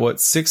Potter's got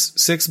what,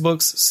 six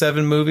books,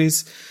 7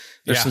 movies.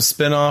 There's some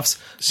spin-offs.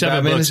 7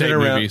 Batman books, has been 8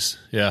 around. movies.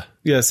 Yeah.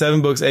 Yeah,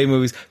 7 books, 8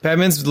 movies.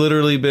 Batman's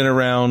literally been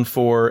around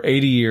for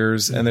 80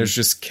 years, and there's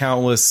just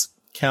countless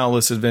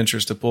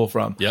adventures to pull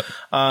from. Yep.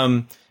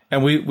 And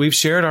we've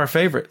shared our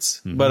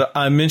favorites, but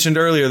I mentioned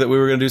earlier that we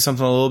were going to do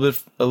something a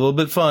little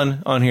bit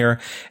fun on here,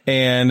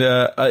 and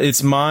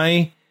it's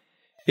my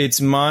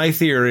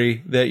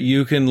theory that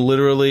you can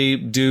literally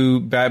do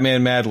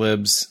Batman Mad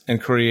Libs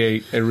and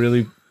create a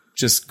really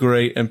just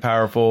great and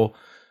powerful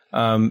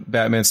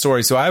Batman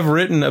story. So I've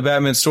written a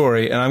Batman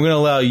story, and I'm going to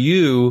allow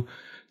you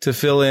to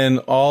fill in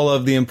all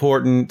of the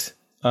important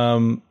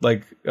keywords,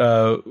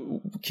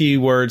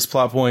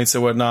 plot points,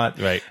 and whatnot.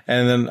 Right.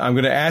 And then I'm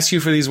going to ask you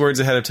for these words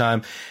ahead of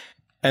time,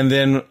 and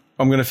then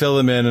I'm going to fill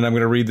them in, and I'm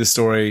going to read the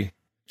story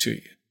to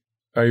you.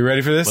 Are you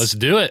ready for this? Let's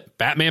do it.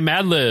 Batman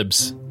Mad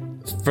Libs.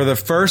 For the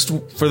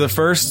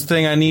first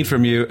thing I need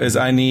from you is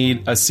I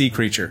need a sea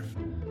creature.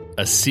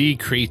 A sea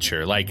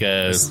creature, like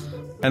an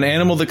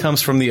animal that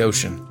comes from the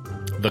ocean.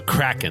 The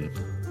Kraken.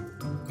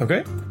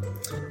 Okay.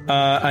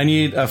 I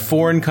need a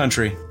foreign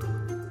country.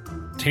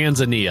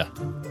 Tanzania.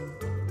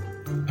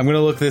 I'm going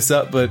to look this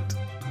up, but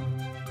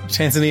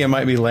Tanzania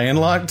might be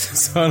landlocked,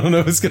 so I don't know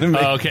if it's going to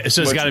make... Oh, okay,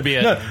 so it's got to be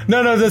a...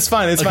 No, that's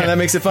fine. It's fine. That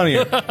makes it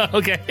funnier.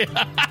 Okay.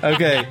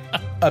 Okay.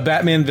 A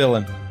Batman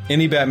villain.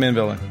 Any Batman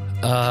villain.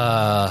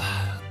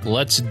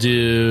 Let's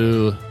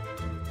do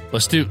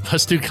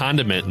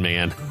Condiment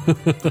Man.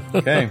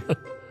 Okay.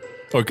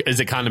 Or is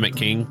it Condiment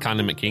King?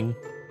 Condiment King?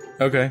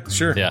 Okay,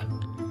 sure. Yeah.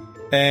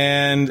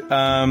 And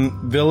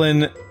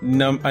villain,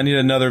 I need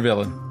another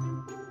villain.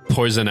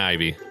 Poison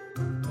Ivy.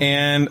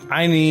 And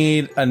I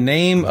need a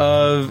name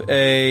of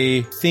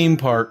a theme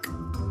park.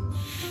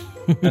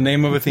 A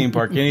name of a theme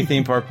park. Any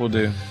theme park will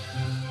do.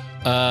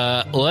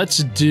 Let's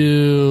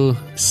do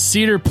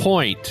Cedar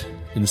Point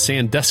in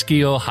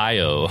Sandusky,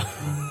 Ohio.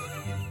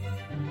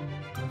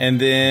 And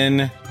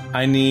then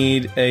I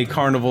need a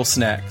carnival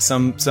snack.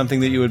 Something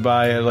that you would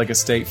buy at like a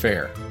state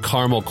fair.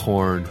 Caramel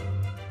corn.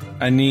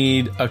 I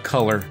need a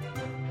color.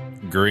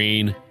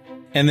 Green.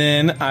 And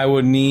then I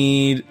would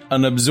need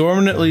an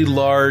absorbently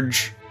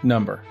large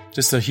number.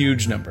 Just a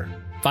huge number.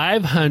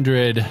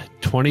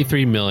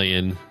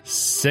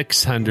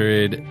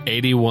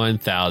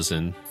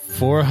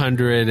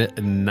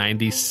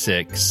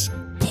 523,681,496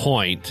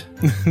 point.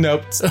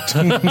 Nope.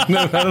 No,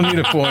 I don't need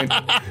a point.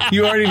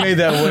 You already made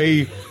that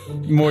way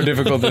more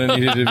difficult than it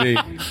needed to be.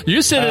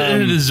 You said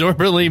an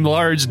absorbently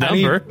large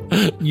number.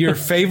 Your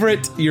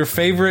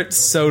favorite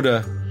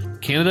soda.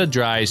 Canada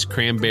Dry's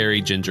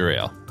Cranberry Ginger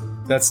Ale.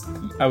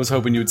 I was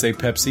hoping you would say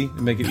Pepsi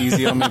and make it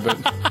easy on me, but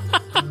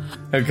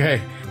okay.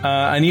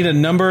 I need a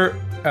number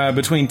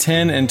between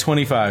 10 and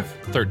 25.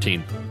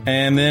 13.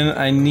 And then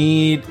I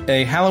need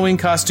a Halloween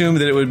costume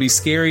that it would be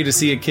scary to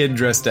see a kid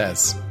dressed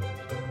as.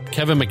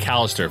 Kevin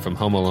McAllister from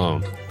Home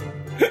Alone.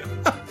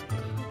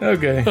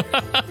 Okay.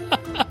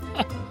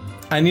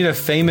 I need a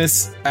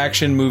famous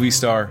action movie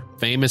star.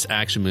 Famous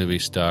action movie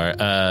star.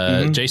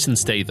 Jason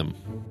Statham.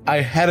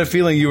 I had a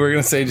feeling you were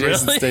going to say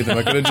Jason Statham.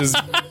 I could have just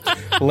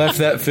left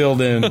that filled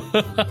in.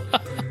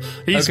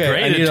 He's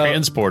great at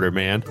Transporter,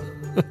 man.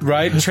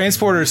 Right?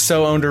 Transporter is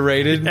so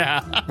underrated.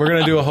 Yeah. We're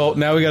going to do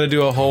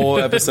a whole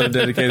episode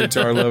dedicated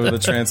to our love of the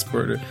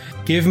Transporter.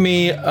 Give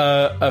me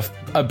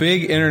a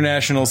big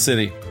international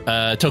city.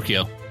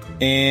 Tokyo.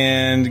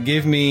 And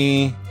give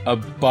me a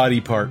body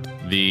part.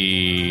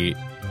 The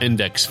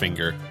index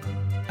finger.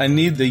 I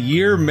need the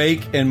year,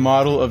 make, and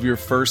model of your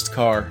first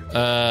car.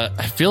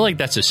 I feel like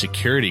that's a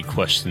security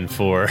question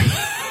for...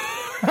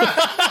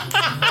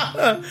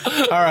 All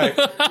right.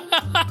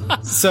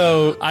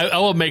 So... I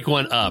will make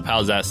one up.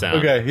 How's that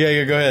sound? Okay.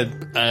 Yeah, go ahead.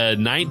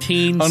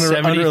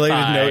 1975. Unrelated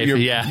note,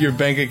 your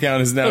bank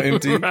account is now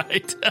empty.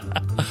 Right.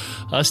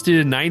 Let's do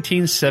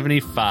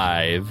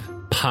 1975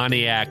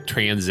 Pontiac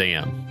Trans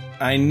Am.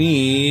 I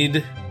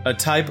need a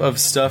type of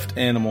stuffed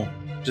animal.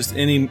 Just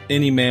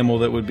any mammal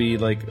that would be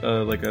like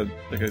a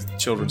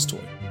children's toy.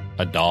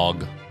 A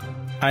dog.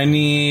 I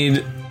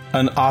need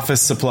an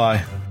office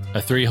supply.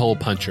 A 3-hole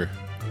puncher.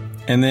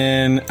 And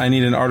then I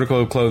need an article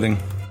of clothing.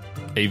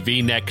 A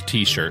V-neck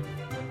t-shirt.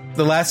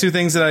 The last two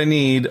things that I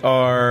need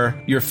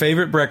are your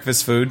favorite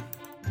breakfast food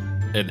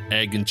An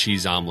egg and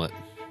cheese omelet.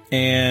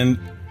 and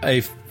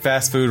a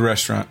fast food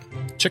restaurant.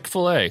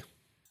 Chick-fil-A.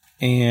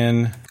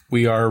 And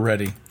we are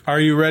ready. Are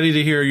you ready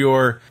to hear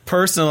your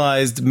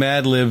personalized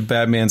Mad Lib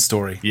Batman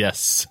story?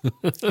 Yes.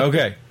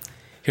 Okay,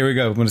 here we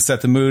go. I'm going to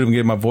set the mood. I'm going to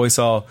get my voice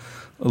all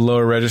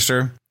lower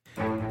register.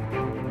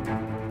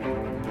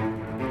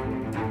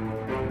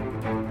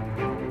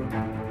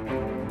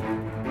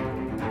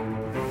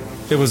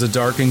 It was a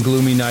dark and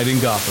gloomy night in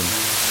Gotham.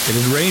 It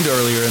had rained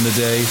earlier in the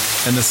day,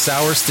 and the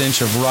sour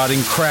stench of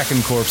rotting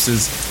Kraken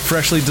corpses,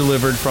 freshly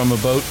delivered from a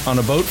boat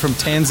from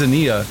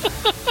Tanzania,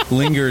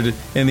 lingered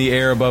in the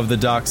air above the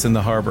docks in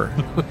the harbor.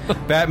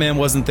 Batman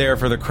wasn't there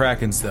for the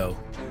Krakens, though.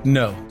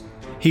 No.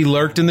 He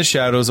lurked in the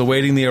shadows,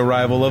 awaiting the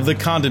arrival of the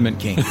Condiment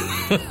King.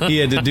 He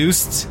had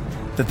deduced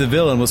that the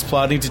villain was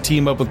plotting to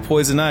team up with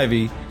Poison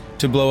Ivy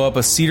to blow up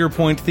a Cedar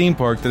Point theme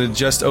park that had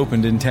just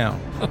opened in town.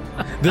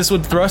 This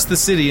would thrust the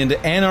city into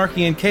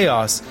anarchy and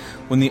chaos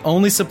when the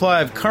only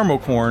supply of caramel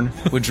corn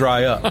would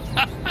dry up.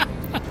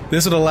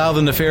 This would allow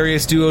the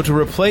nefarious duo to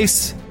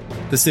replace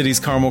the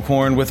city's caramel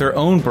corn with their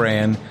own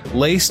brand,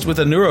 laced with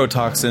a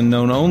neurotoxin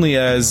known only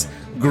as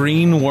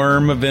green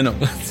worm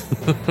venom.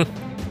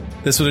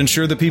 This would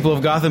ensure the people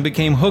of Gotham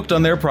became hooked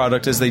on their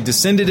product as they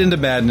descended into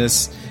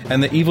madness,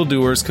 and the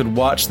evildoers could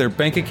watch their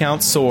bank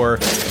accounts soar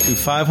to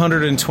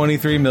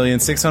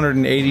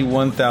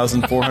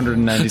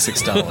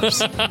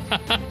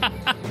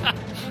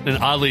 $523,681,496. An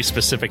oddly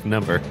specific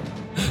number.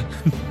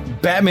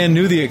 Batman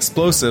knew the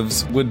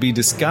explosives would be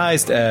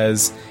disguised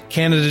as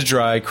Canada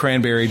Dry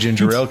cranberry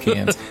ginger ale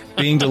cans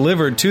being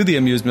delivered to the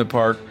amusement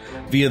park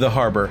via the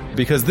harbor,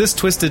 because this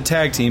twisted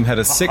tag team had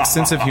a sick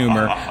sense of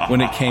humor when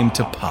it came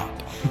to pop.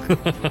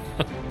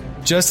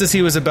 Just as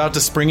he was about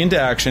to spring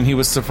into action, he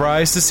was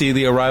surprised to see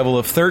the arrival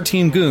of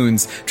 13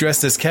 goons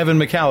dressed as Kevin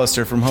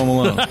McAllister from Home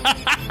Alone.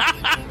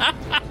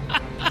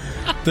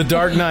 The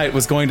Dark Knight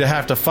was going to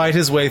have to fight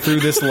his way through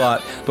this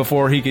lot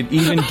before he could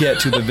even get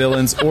to the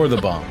villains or the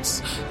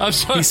bombs. I'm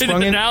sorry.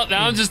 Now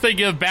I'm just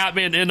thinking of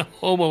Batman in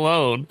Home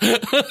Alone.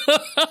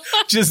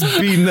 Just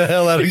beating the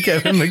hell out of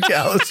Kevin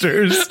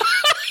McAllister's.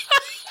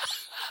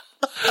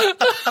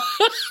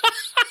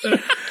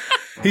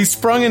 He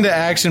sprung into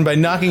action by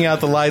knocking out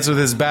the lights with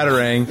his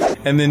Batarang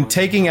and then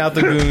taking out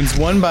the goons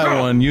one by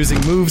one using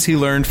moves he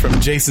learned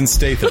from Jason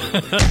Statham.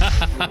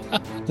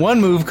 One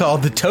move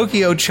called the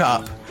Tokyo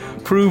Chop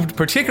proved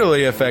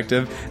particularly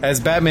effective as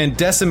Batman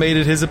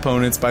decimated his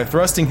opponents by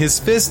thrusting his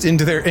fist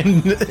into their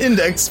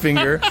index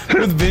finger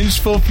with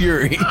vengeful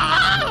fury.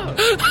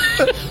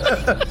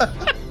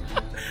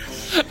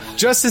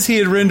 Just as he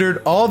had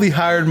rendered all the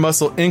hired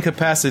muscle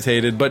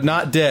incapacitated, but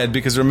not dead,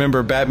 because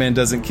remember, Batman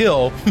doesn't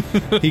kill,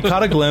 he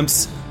caught a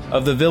glimpse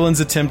of the villains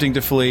attempting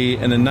to flee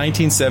in a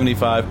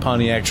 1975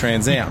 Pontiac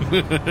Trans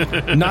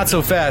Am. Not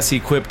so fast, he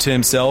quipped to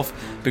himself,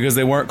 because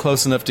they weren't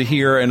close enough to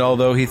hear, and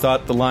although he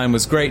thought the line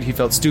was great, he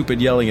felt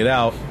stupid yelling it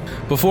out.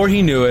 Before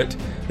he knew it,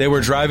 they were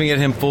driving at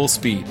him full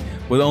speed.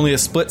 With only a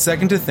split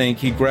second to think,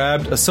 he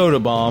grabbed a soda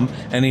bomb,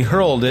 and he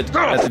hurled it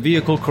at the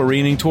vehicle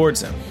careening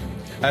towards him.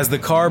 As the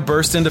car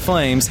burst into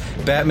flames,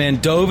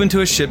 Batman dove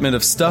into a shipment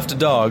of stuffed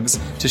dogs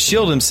to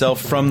shield himself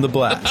from the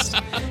blast.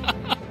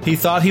 He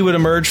thought he would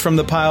emerge from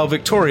the pile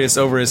victorious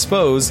over his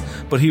foes,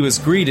 but he was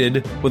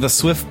greeted with a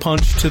swift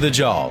punch to the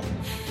jaw.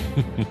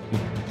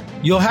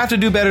 "You'll have to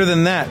do better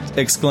than that,"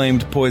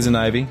 exclaimed Poison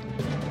Ivy.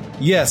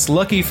 "Yes,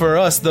 lucky for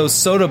us, those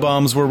soda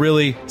bombs were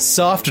really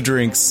soft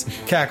drinks,"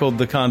 cackled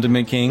the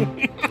Condiment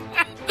King.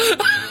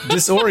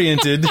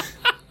 Disoriented.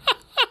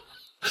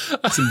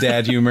 Some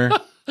dad humor.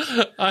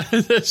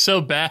 That's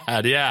so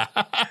bad, yeah.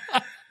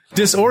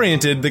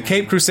 Disoriented, the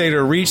Cape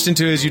Crusader reached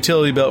into his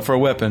utility belt for a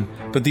weapon,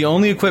 but the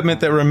only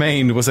equipment that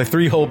remained was a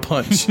 3-hole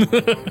punch.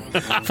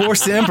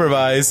 Forced to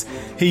improvise,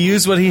 he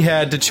used what he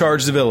had to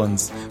charge the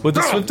villains. With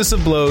the swiftest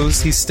of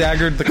blows, he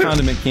staggered the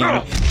Condiment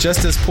King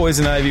just as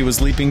Poison Ivy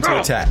was leaping to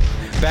attack.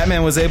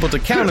 Batman was able to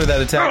counter that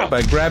attack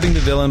by grabbing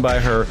the villain by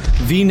her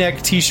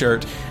V-neck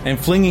t-shirt and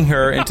flinging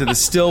her into the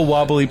still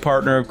wobbly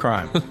partner of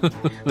crime.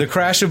 The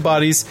crash of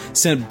bodies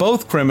sent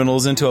both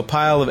criminals into a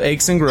pile of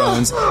aches and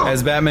groans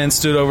as Batman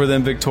stood over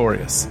them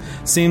victorious.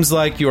 "Seems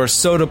like your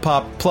soda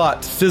pop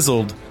plot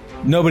fizzled.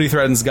 Nobody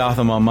threatens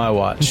Gotham on my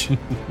watch."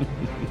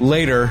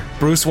 Later,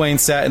 Bruce Wayne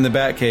sat in the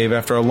Batcave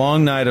after a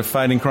long night of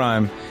fighting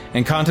crime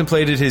and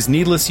contemplated his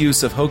needless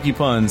use of hokey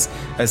puns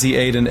as he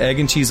ate an egg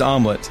and cheese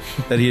omelet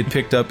that he had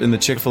picked up in the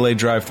Chick-fil-A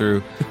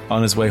drive-thru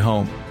on his way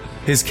home.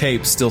 His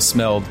cape still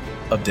smelled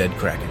of dead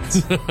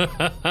Krakens.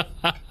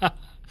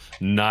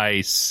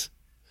 Nice.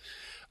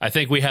 I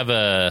think we have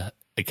a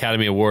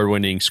Academy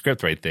Award-winning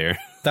script right there.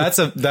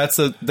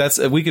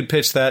 We could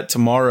pitch that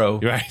tomorrow.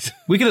 Right.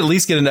 We could at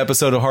least get an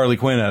episode of Harley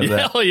Quinn out of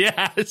that. Oh,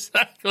 yeah,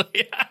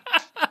 exactly.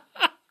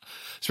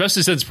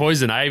 Especially since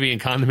Poison Ivy and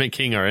Condiment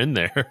King are in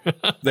there.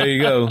 There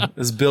you go.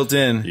 It's built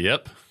in.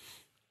 Yep.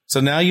 So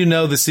now you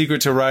know the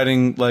secret to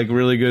writing like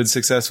really good,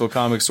 successful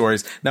comic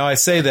stories. Now I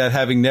say that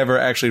having never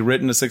actually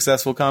written a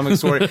successful comic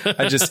story,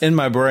 I just in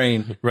my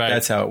brain, right.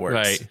 That's how it works.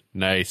 Right.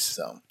 Nice.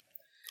 So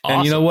Awesome.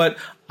 And you know what?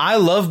 I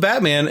love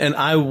Batman, and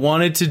I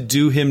wanted to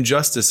do him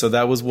justice, so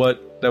that was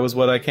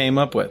what I came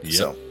up with. Yep.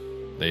 So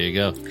there you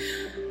go.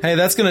 Hey,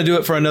 that's going to do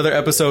it for another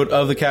episode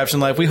of The Caption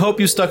Life. We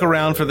hope you stuck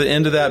around for the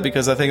end of that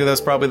because I think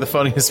that's probably the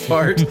funniest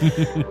part.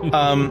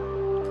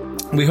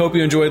 We hope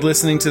you enjoyed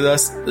listening to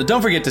us.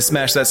 Don't forget to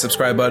smash that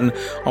subscribe button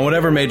on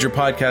whatever major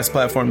podcast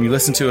platform you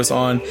listen to us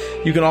on.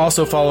 You can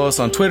also follow us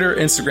on Twitter,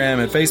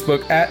 Instagram, and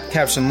Facebook at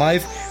Caption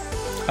Life.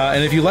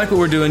 And if you like what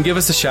we're doing, give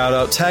us a shout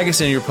out. Tag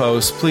us in your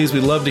posts. Please,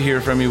 we'd love to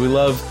hear from you.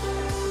 I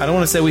don't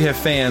want to say we have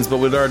fans,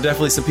 but there are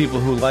definitely some people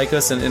who like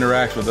us and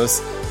interact with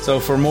us. So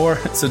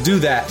do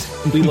that.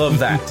 We love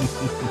that.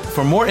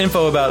 For more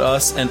info about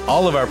us and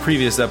all of our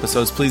previous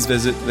episodes, please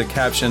visit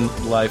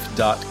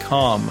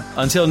thecaptionlife.com.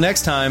 Until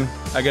next time,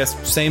 I guess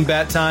same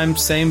bat time,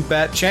 same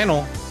bat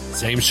channel.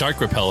 Same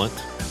shark repellent.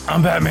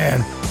 I'm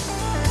Batman.